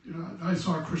here. I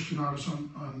saw a Christian artist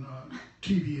on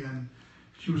TV, and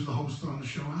She was the host on the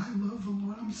show. I love the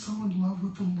Lord. I'm so in love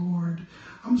with the Lord.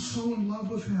 I'm so in love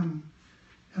with him.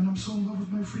 And I'm so in love with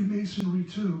my Freemasonry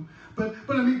too. But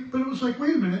it was like,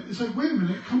 wait a minute. It's like, wait a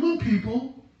minute. Come on,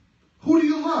 people. Who do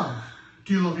you love?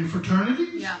 Do you love your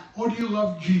fraternities? Yeah. Or do you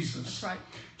love Jesus? That's right.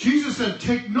 Jesus said,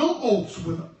 take no oaths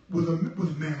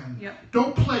with man. Yep.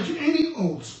 Don't pledge any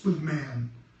oaths with man.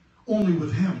 Only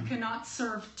with him. You cannot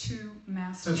serve two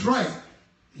masters. That's right.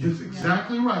 That's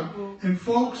exactly right. And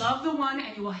folks, you will love the one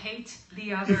and you will hate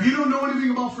the other. if you don't know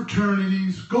anything about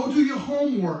fraternities, go do your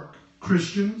homework,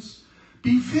 Christians.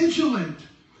 Be vigilant.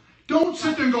 Don't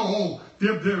sit there and go, oh,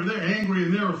 they're angry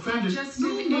and they're offended. I just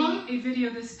did a video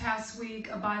this past week,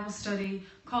 a Bible study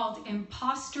called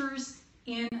Imposters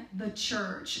in the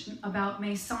Church about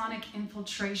Masonic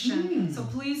infiltration. So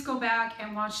please go back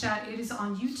and watch that. It is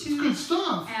on YouTube. It's good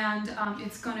stuff. And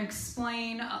it's going to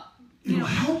explain, It'll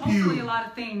help hopefully you. A lot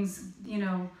of things,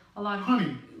 a lot of...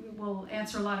 Honey, will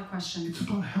answer a lot of questions. it's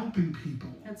about helping people.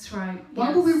 That's right.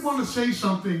 Why would we want to say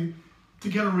something to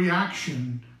get a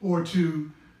reaction or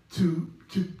to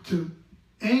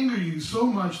anger you so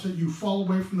much that you fall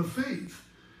away from the faith?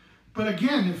 But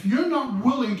again, if you're not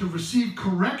willing to receive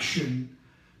correction,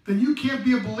 then you can't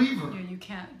be a believer. Yeah, you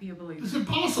can't be a believer. It's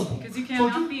impossible. Because you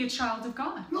cannot be a child of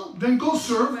God. No, then go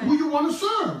serve who you want to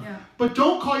serve. Yeah. But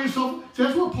don't call yourself...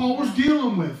 That's what Paul was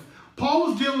dealing with.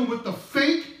 Paul was dealing with the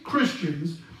fake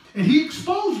Christians, and he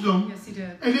exposed them. Yes, he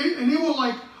did. And they were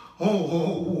like,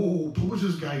 oh, what's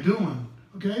this guy doing?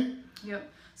 Okay? Yep.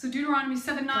 So Deuteronomy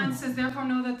 7:9 says, therefore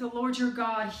know that the Lord your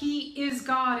God, he is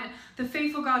God, and the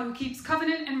faithful God who keeps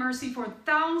covenant and mercy for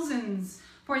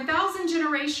 1,000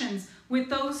 generations with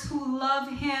those who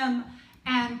love him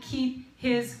and keep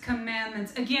his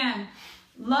commandments. Again,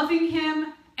 loving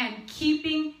him and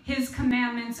keeping his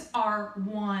commandments are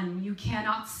one. You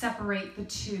cannot separate the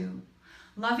two.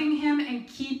 Loving him and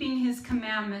keeping his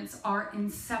commandments are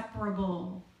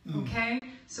inseparable. Okay?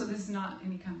 So this is not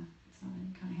any kind of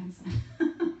hand sign.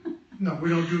 No, we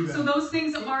don't do that. So those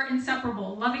things are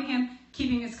inseparable. Loving him,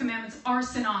 keeping his commandments are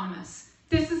synonymous.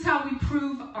 This is how we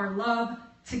prove our love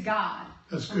to God.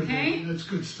 That's good. Okay? That's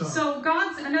good stuff. So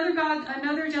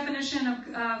another definition of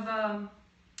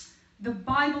the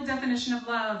Bible definition of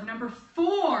love, number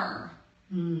 4.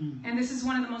 And this is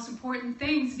one of the most important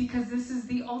things because this is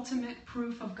the ultimate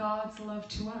proof of God's love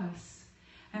to us.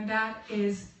 And that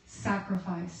is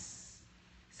sacrifice.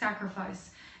 Sacrifice.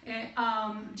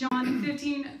 John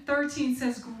 15:13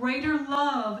 says, greater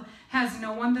love has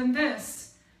no one than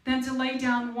this, than to lay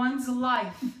down one's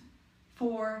life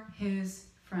for his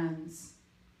friends.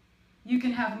 You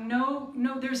can have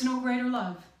there's no greater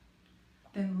love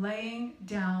than laying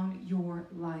down your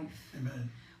life. Amen.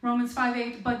 Romans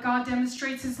 5:8, but God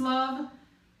demonstrates his love,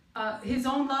 his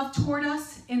own love toward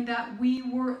us in that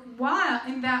while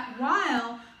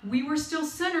we were still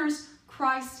sinners,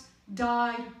 Christ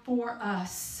died for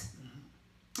us.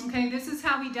 Okay, this is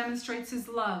how he demonstrates his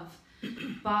love,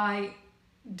 by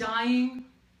dying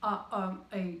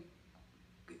a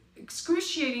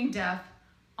excruciating death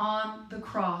on the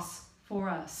cross for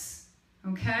us.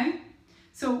 Okay?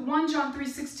 So 1 John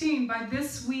 3:16, by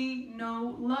this we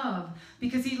know love,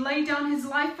 because he laid down his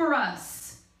life for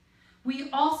us. We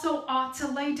also ought to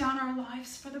lay down our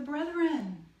lives for the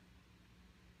brethren.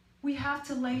 We have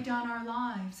to lay down our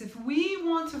lives. If we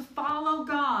want to follow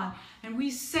God and we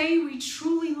say we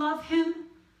truly love him,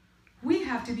 we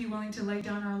have to be willing to lay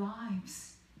down our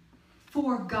lives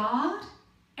for God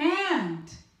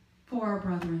and for our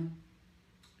brethren.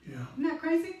 Yeah. Isn't that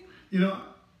crazy?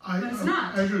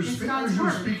 As you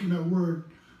were speaking that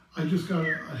word, I just got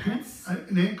an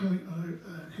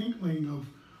inkling of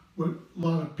what a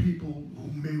lot of people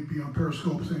who may be on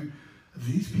Periscope saying, are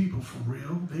these people for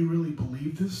real? They really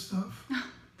believe this stuff?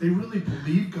 They really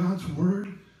believe God's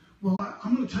word? Well,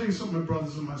 I'm going to tell you something, my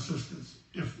brothers and my sisters.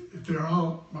 If there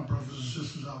are my brothers and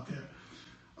sisters out there,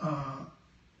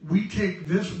 we take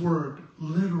this word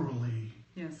literally.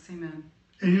 Yes, amen.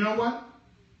 And you know what?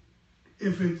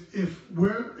 If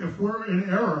we're in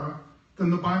error, then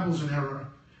the Bible's in error.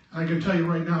 And I can tell you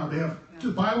right now,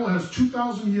 the Bible has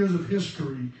 2,000 years of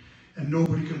history, and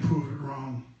nobody can prove it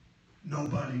wrong.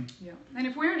 Nobody. Yeah. And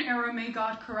if we're in error, may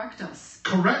God correct us.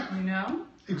 Correct.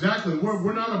 Exactly.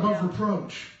 We're not above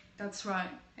reproach. That's right.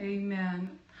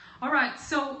 Amen. All right.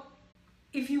 So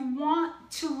if you want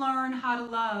to learn how to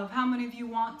love, how many of you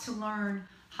want to learn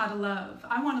how to love?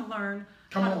 I want to learn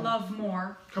how to love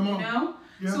more. Come on.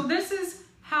 Yeah. So this is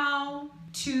how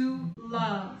to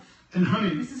love. And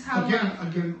honey, this is how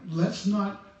again, let's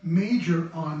not major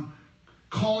on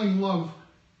calling love.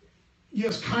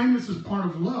 Yes, kindness is part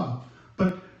of love,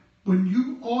 but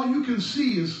when all you can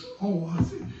see is,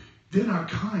 they're not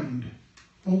kind.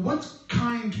 Well, what's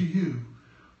kind to you?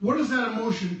 What is that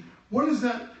emotion? What is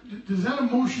that? Does that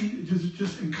emotion, does it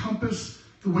just encompass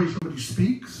the way somebody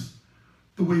speaks?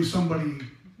 The way somebody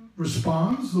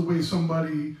responds? The way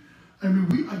somebody, I mean,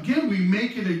 we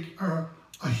make it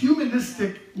a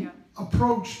humanistic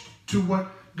approach to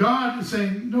what God is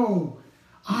saying. No,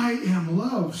 I am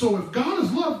love. So if God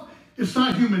is love, it's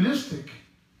not humanistic.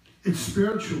 It's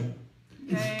spiritual.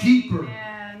 It's deeper.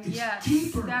 It's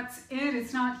deeper. That's it.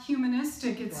 It's not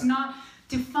humanistic. It's not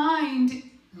defined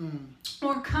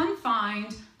or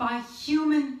confined by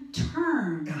human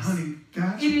terms. And honey,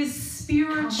 it is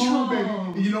spiritual. Come on,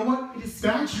 baby. And you know what? It is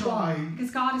spiritual. That's why.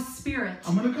 Because God is spirit.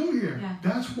 I'm going to go here. Yeah.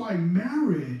 That's why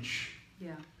marriage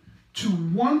to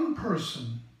one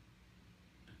person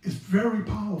is very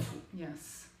powerful.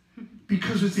 Yes.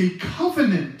 Because it's a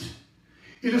covenant.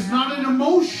 It is not an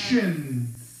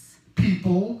emotion,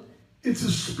 people. It's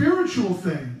a spiritual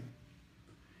thing.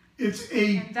 It's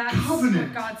a and that's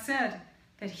covenant. What God said,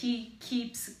 that he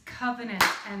keeps covenant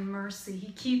and mercy.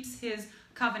 He keeps his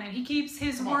covenant. He keeps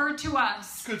his word to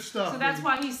us. Good stuff. So that's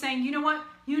why he's saying, you know what?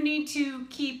 You need to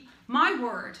keep my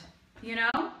word, you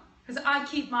know? Because I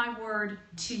keep my word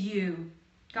to you.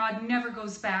 God never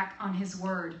goes back on his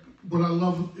word. What I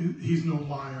love, he's no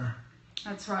liar.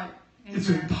 That's right. Amen. It's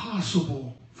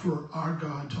impossible for our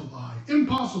God to lie.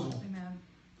 Impossible. Amen.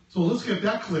 So let's get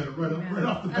that clear right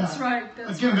off the bat. That's right.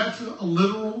 That's a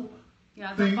literal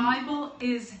thing. The Bible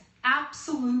is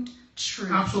absolute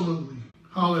truth. Absolutely.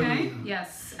 Hallelujah. Okay?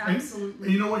 Yes, absolutely.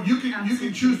 And you know what? You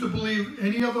can choose to believe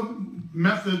any other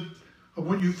method of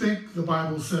what you think the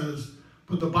Bible says,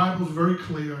 but the Bible's very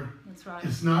clear. That's right.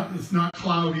 It's not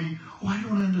cloudy. Oh, I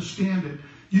don't understand it.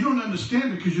 You don't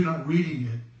understand it because you're not reading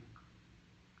it.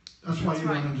 That's why you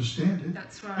don't understand it.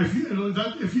 That's right.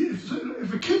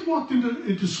 If a kid walked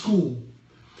into school,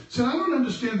 said, "I don't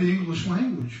understand the English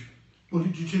language." Well,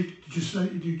 did you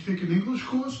take an English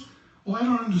course? Well, I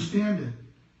don't understand it.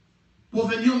 Well,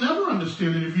 then you'll never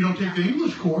understand it if you don't take the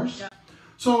English course. Yeah.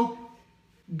 So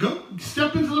go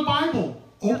step into the Bible.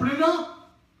 Open it up.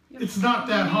 Yep. It's not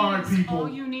that hard, people. All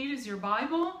you need is your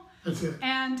Bible. That's it.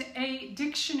 And a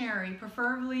dictionary,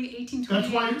 preferably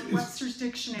 1828 Webster's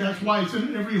Dictionary. That's why it's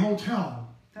in every hotel.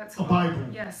 That's a Bible.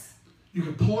 Yes. You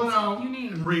can pull it out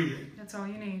and read it. That's all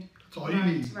you need. That's all you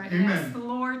need. Right. Amen. And ask the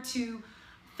Lord to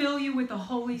fill you with the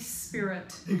Holy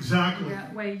Spirit. Exactly.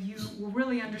 That way you will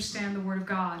really understand the Word of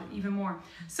God even more.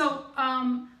 So,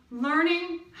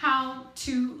 learning how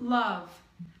to love.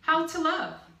 How to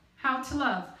love. How to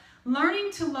love. Learning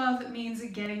to love means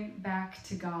getting back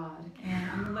to God.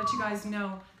 And I'm going to let you guys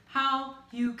know how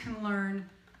you can learn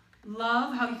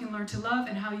love, how you can learn to love,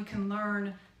 and how you can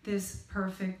learn this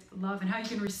perfect love, and how you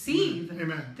can receive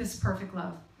this perfect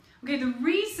love. Okay, the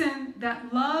reason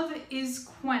that love is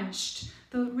quenched,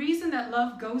 the reason that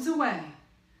love goes away,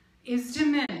 is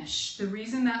diminished, the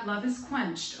reason that love is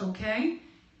quenched, okay,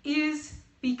 is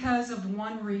because of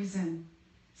one reason: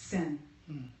 sin.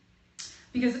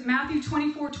 Because Matthew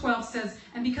 24:12 says,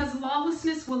 "And because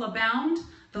lawlessness will abound,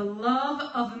 the love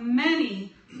of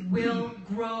many will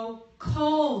grow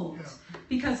cold." Yeah.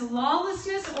 Because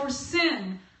lawlessness or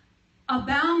sin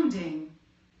abounding,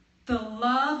 the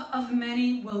love of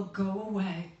many will go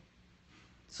away.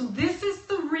 So this is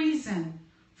the reason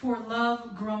for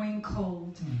love growing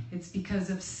cold. It's because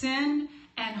of sin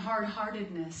and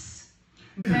hard-heartedness.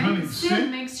 Okay? Honey,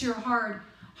 sin makes your heart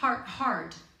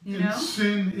hard. You know?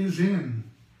 Sin is in.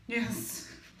 Yes.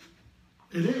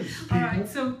 It is, people. All right,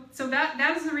 so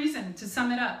that is the reason, to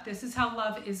sum it up. This is how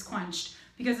love is quenched,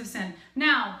 because of sin.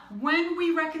 Now, when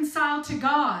we reconcile to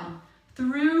God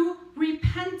through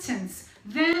repentance,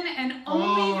 then and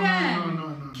only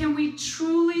then can we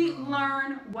truly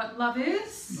learn what love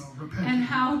is and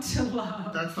how to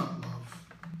love. That's not love.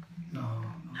 No.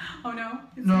 Oh,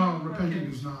 no?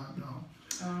 Repenting is not, no.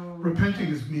 Oh, repenting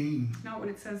is mean. Not what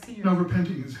it says here. No,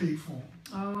 repenting is hateful.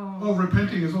 Oh,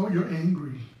 repenting is, you're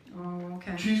angry. Oh,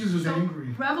 okay. Jesus is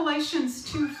angry.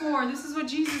 Revelations 2:4, this is what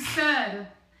Jesus said.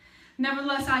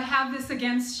 "Nevertheless, I have this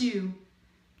against you,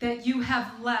 that you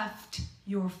have left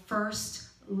your first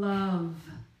love.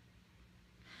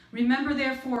 Remember,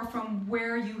 therefore, from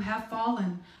where you have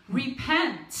fallen,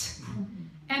 repent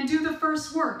and do the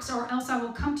first works, or else I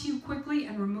will come to you quickly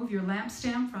and remove your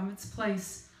lampstand from its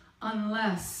place,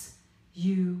 unless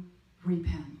you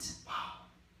repent."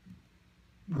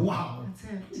 Wow. That's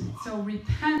it. So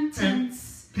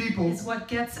repentance is what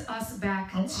gets us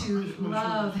back to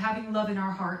love, having love in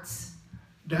our hearts.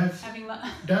 That's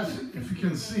if you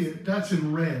can see it, that's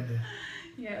in red.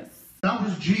 Yes. That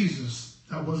was Jesus.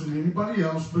 That wasn't anybody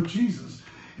else but Jesus.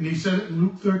 And he said it in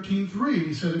Luke 13:3.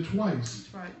 He said it twice.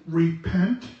 That's right.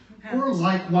 Repent, or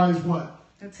likewise what?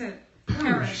 That's it.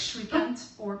 Perish. Repent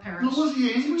or perish. No, was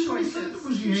he angry? Two choices.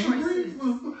 Was he angry?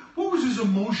 What was his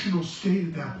emotional state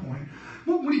at that point?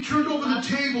 When he turned over the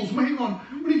tables, when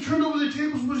he turned over the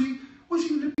tables, was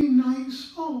he being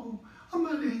nice? Oh, I'm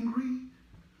not angry.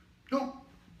 No.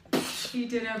 He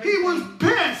did everything. He was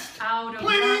pissed.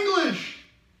 Plain English.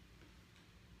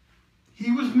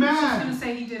 He was mad. I was just going to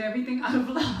say he did everything out of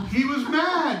love. He was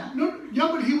mad. No, yeah,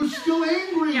 but he was still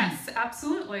angry. Yes,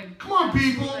 absolutely. Come on,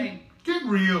 people. Get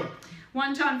real.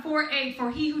 1 John 4:8,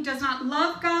 for he who does not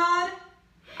love God,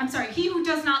 he who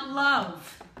does not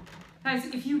love. Guys,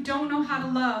 if you don't know how to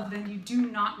love, then you do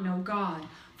not know God.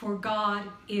 For God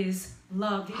is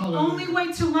love. The only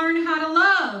way to learn how to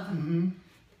love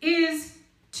is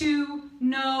to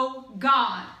know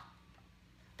God.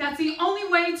 That's the only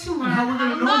way to learn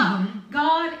how to love.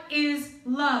 God is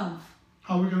love.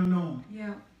 How are we going to know him?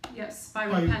 Yeah. Yes, by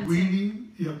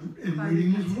repenting.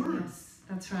 Reading his word. Yes,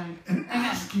 that's right. And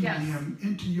asking him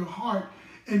into your heart.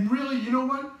 And really, you know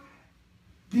what?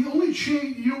 The only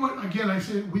change, you know what? Again, I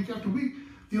say it week after week.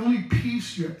 The only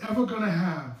peace you're ever going to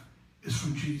have is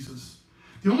from Jesus.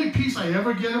 The only peace I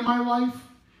ever get in my life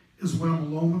is when I'm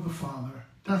alone with the Father.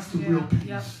 That's the real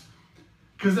peace.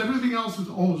 Because everything else is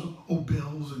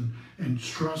bills and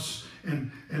stress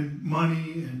and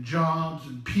money and jobs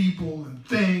and people and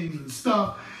things and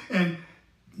stuff. And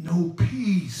no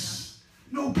peace.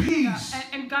 No peace. Yeah.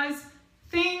 And guys,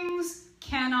 things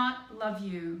cannot love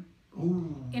you.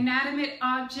 Ooh. Inanimate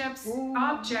objects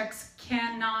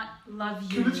cannot love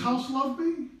you. Can this house love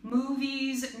me?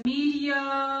 Movies,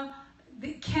 media,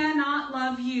 they cannot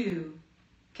love you.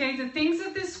 Okay, the things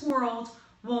of this world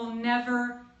will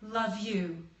never love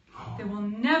you. Oh. They will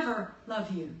never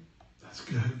love you. That's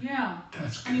good. Yeah.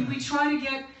 That's good. I mean, we try to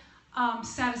get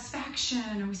satisfaction,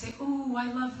 and we say, "Ooh,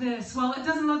 I love this." Well, it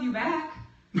doesn't love you back.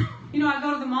 You know, I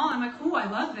go to the mall, I'm like, "Ooh, I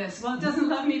love this." Well, it doesn't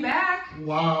love me back.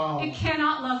 Wow. It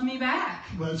cannot love me back.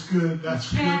 That's good.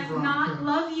 That's good, Veronica. It cannot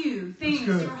love you. Things,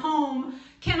 your home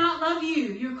cannot love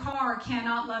you. Your car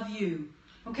cannot love you.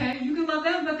 Okay? You can love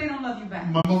them, but they don't love you back.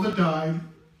 My mother died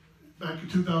back in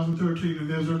 2013, and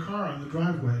there's her car on the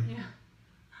driveway. Yeah.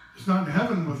 It's not in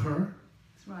heaven with her.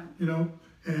 That's right. You know,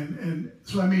 and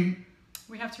so I mean,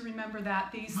 we have to remember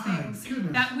that these things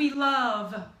that we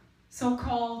love,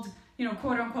 so-called, you know,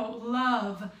 quote unquote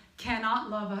love, cannot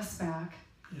love us back.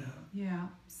 Yeah. Yeah.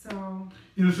 So.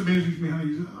 You know, it's amazing to me,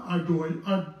 honey. Our door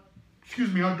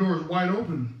is wide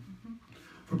open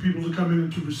for people to come in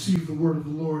and to receive the word of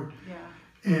the Lord.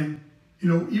 Yeah. And you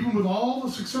know, even with all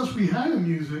the success we had in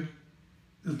music,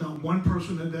 there's not one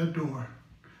person at that door.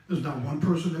 There's not one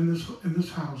person in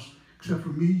this house except for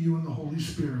me, you, and the Holy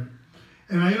Spirit.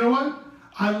 And you know what?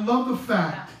 I love the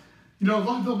fact, you know, a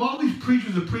lot of these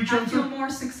preachers that preach I feel more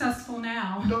successful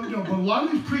now. No, but a lot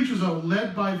of these preachers are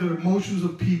led by the emotions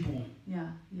of people. Yeah,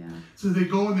 yeah. So they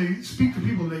go and they speak to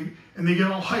people, and they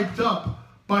get all hyped up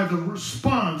by the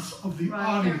response of the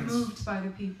audience. They're moved by the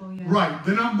people, yeah. Right.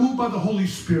 They're not moved by the Holy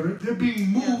Spirit. They're being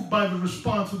moved by the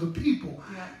response of the people.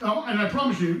 Yeah. Now, and I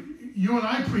promise you, you and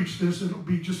I preach this, it'll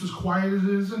be just as quiet as it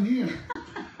is in here.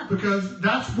 Because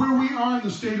that's where we are in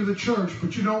the state of the church.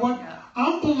 But you know what? Yeah.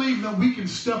 I'm believing that we can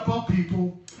step up,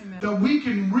 people. Amen. That we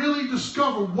can really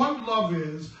discover what love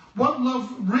is, what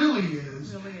love really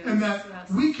is. And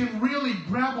that we can really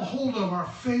grab a hold of our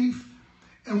faith,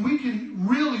 and we can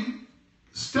really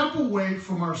step away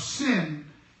from our sin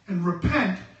and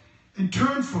repent and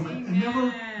turn from it and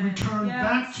never return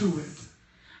back to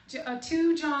it.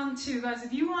 2 John 2, guys,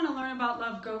 if you want to learn about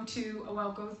love, go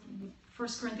 1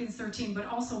 Corinthians 13, but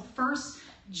also 1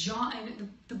 John,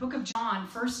 the book of John,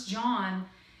 1 John,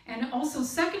 and also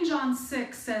 2 John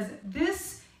 6 says,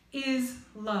 this is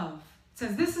love. It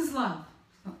says, this is love.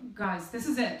 Guys, this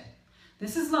is it.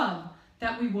 This is love,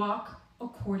 that we walk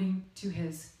according to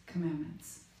his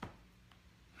commandments.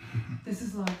 This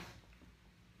is love.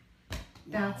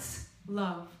 That's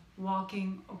love,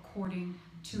 walking according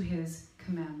to his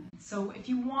commandments. So if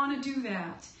you want to do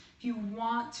that, if you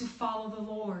want to follow the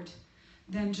Lord,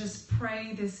 then just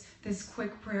pray this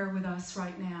quick prayer with us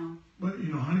right now. But,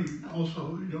 you know, honey,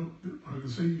 also, you know, what I can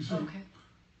say, you say,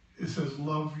 it says,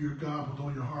 love your God with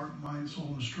all your heart, mind, soul,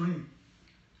 and strength.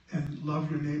 And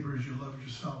love your neighbor as you love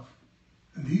yourself.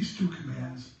 And these two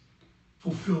commands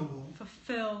fulfill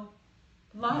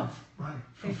love. Right.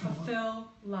 They fulfill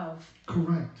love.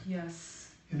 Correct.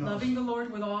 Yes. You know, loving the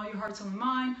Lord with all your heart, soul, and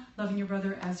mind. Loving your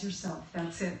brother as yourself.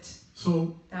 That's it.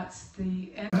 So that's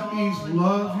the end. That means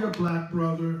love your black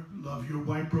brother, love your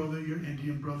white brother, your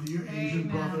Indian brother, your Asian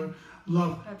brother,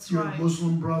 love your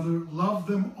Muslim brother. Love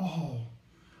them all.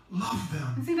 Love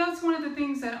them. And see, that's one of the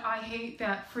things that I hate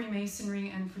that Freemasonry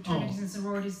and fraternities and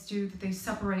sororities do, that they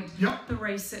separate the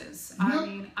races. I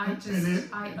mean, I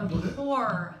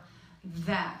abhor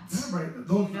that. Yeah, right.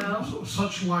 Those,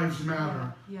 such lives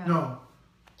matter. Yeah. No,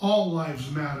 all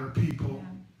lives matter, people.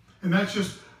 Yeah. And that's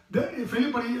just, if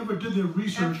anybody ever did their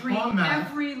research on that.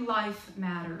 Every life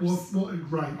matters. Well,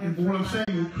 right. And what I'm saying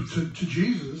is to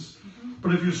Jesus,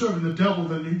 but if you're serving the devil,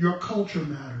 then your culture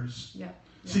matters. Yeah.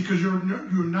 See, because you're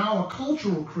now a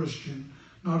cultural Christian,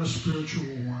 not a spiritual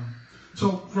one.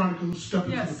 So, Veronica, let's step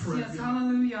into the prayer. Yes,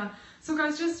 hallelujah. So,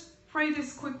 guys, just pray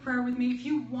this quick prayer with me. If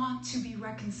you want to be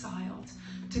reconciled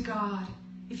to God,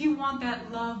 if you want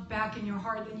that love back in your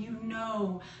heart, then you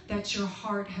know that your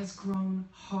heart has grown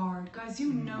hard. Guys,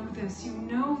 you know this. You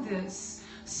know this.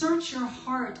 Search your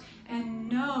heart and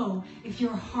know if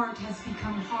your heart has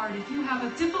become hard. If you have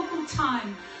a difficult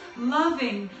time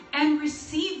loving and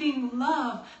receiving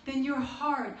love, then your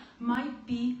heart might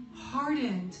be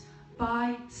hardened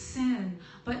by sin.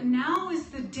 But now is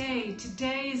the day,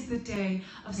 today is the day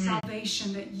of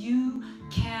salvation, that you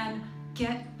can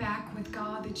get back with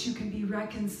God, that you can be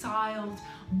reconciled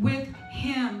with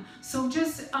Him. So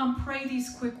just pray these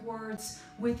quick words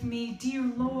with me. Dear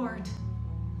Lord,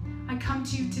 I come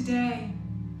to you today.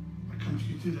 I come to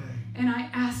you today. And I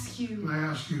ask you,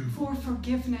 for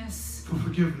forgiveness,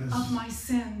 of my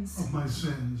sins.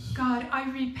 God,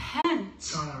 I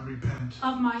repent.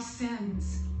 Of my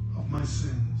sins.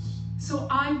 So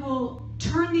I will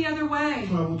turn the other way.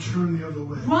 Run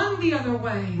the other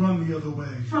way.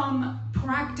 From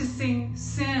practicing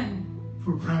sin.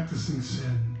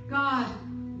 God,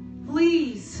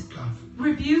 please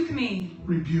rebuke me.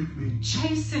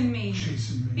 Chasten me.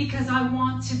 Because I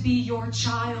want to be your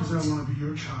child.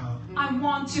 I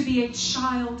want to be a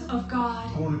child of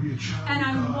God. And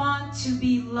I want to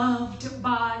be loved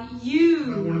by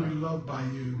you.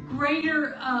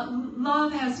 Greater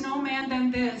love has no man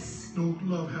than this. No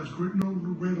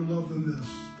greater love than this.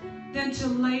 Than to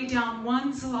lay down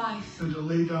one's life.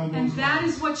 And that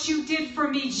is what you did for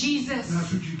me, Jesus.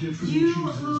 That's what you did for me, Jesus.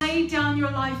 You laid down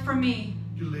your life for me.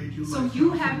 You laid your so life you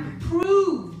down have for me.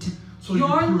 proved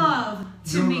your love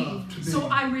to me. So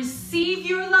I receive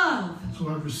your love.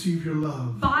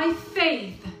 By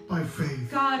faith.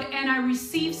 God, and I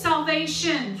receive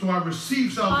salvation. By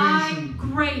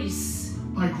grace.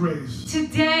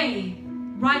 Today.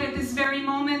 Right at this very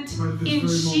moment. In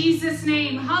Jesus'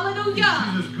 name.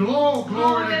 Hallelujah. Jesus, glory to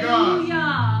God.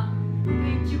 Hallelujah.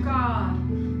 Thank you, God.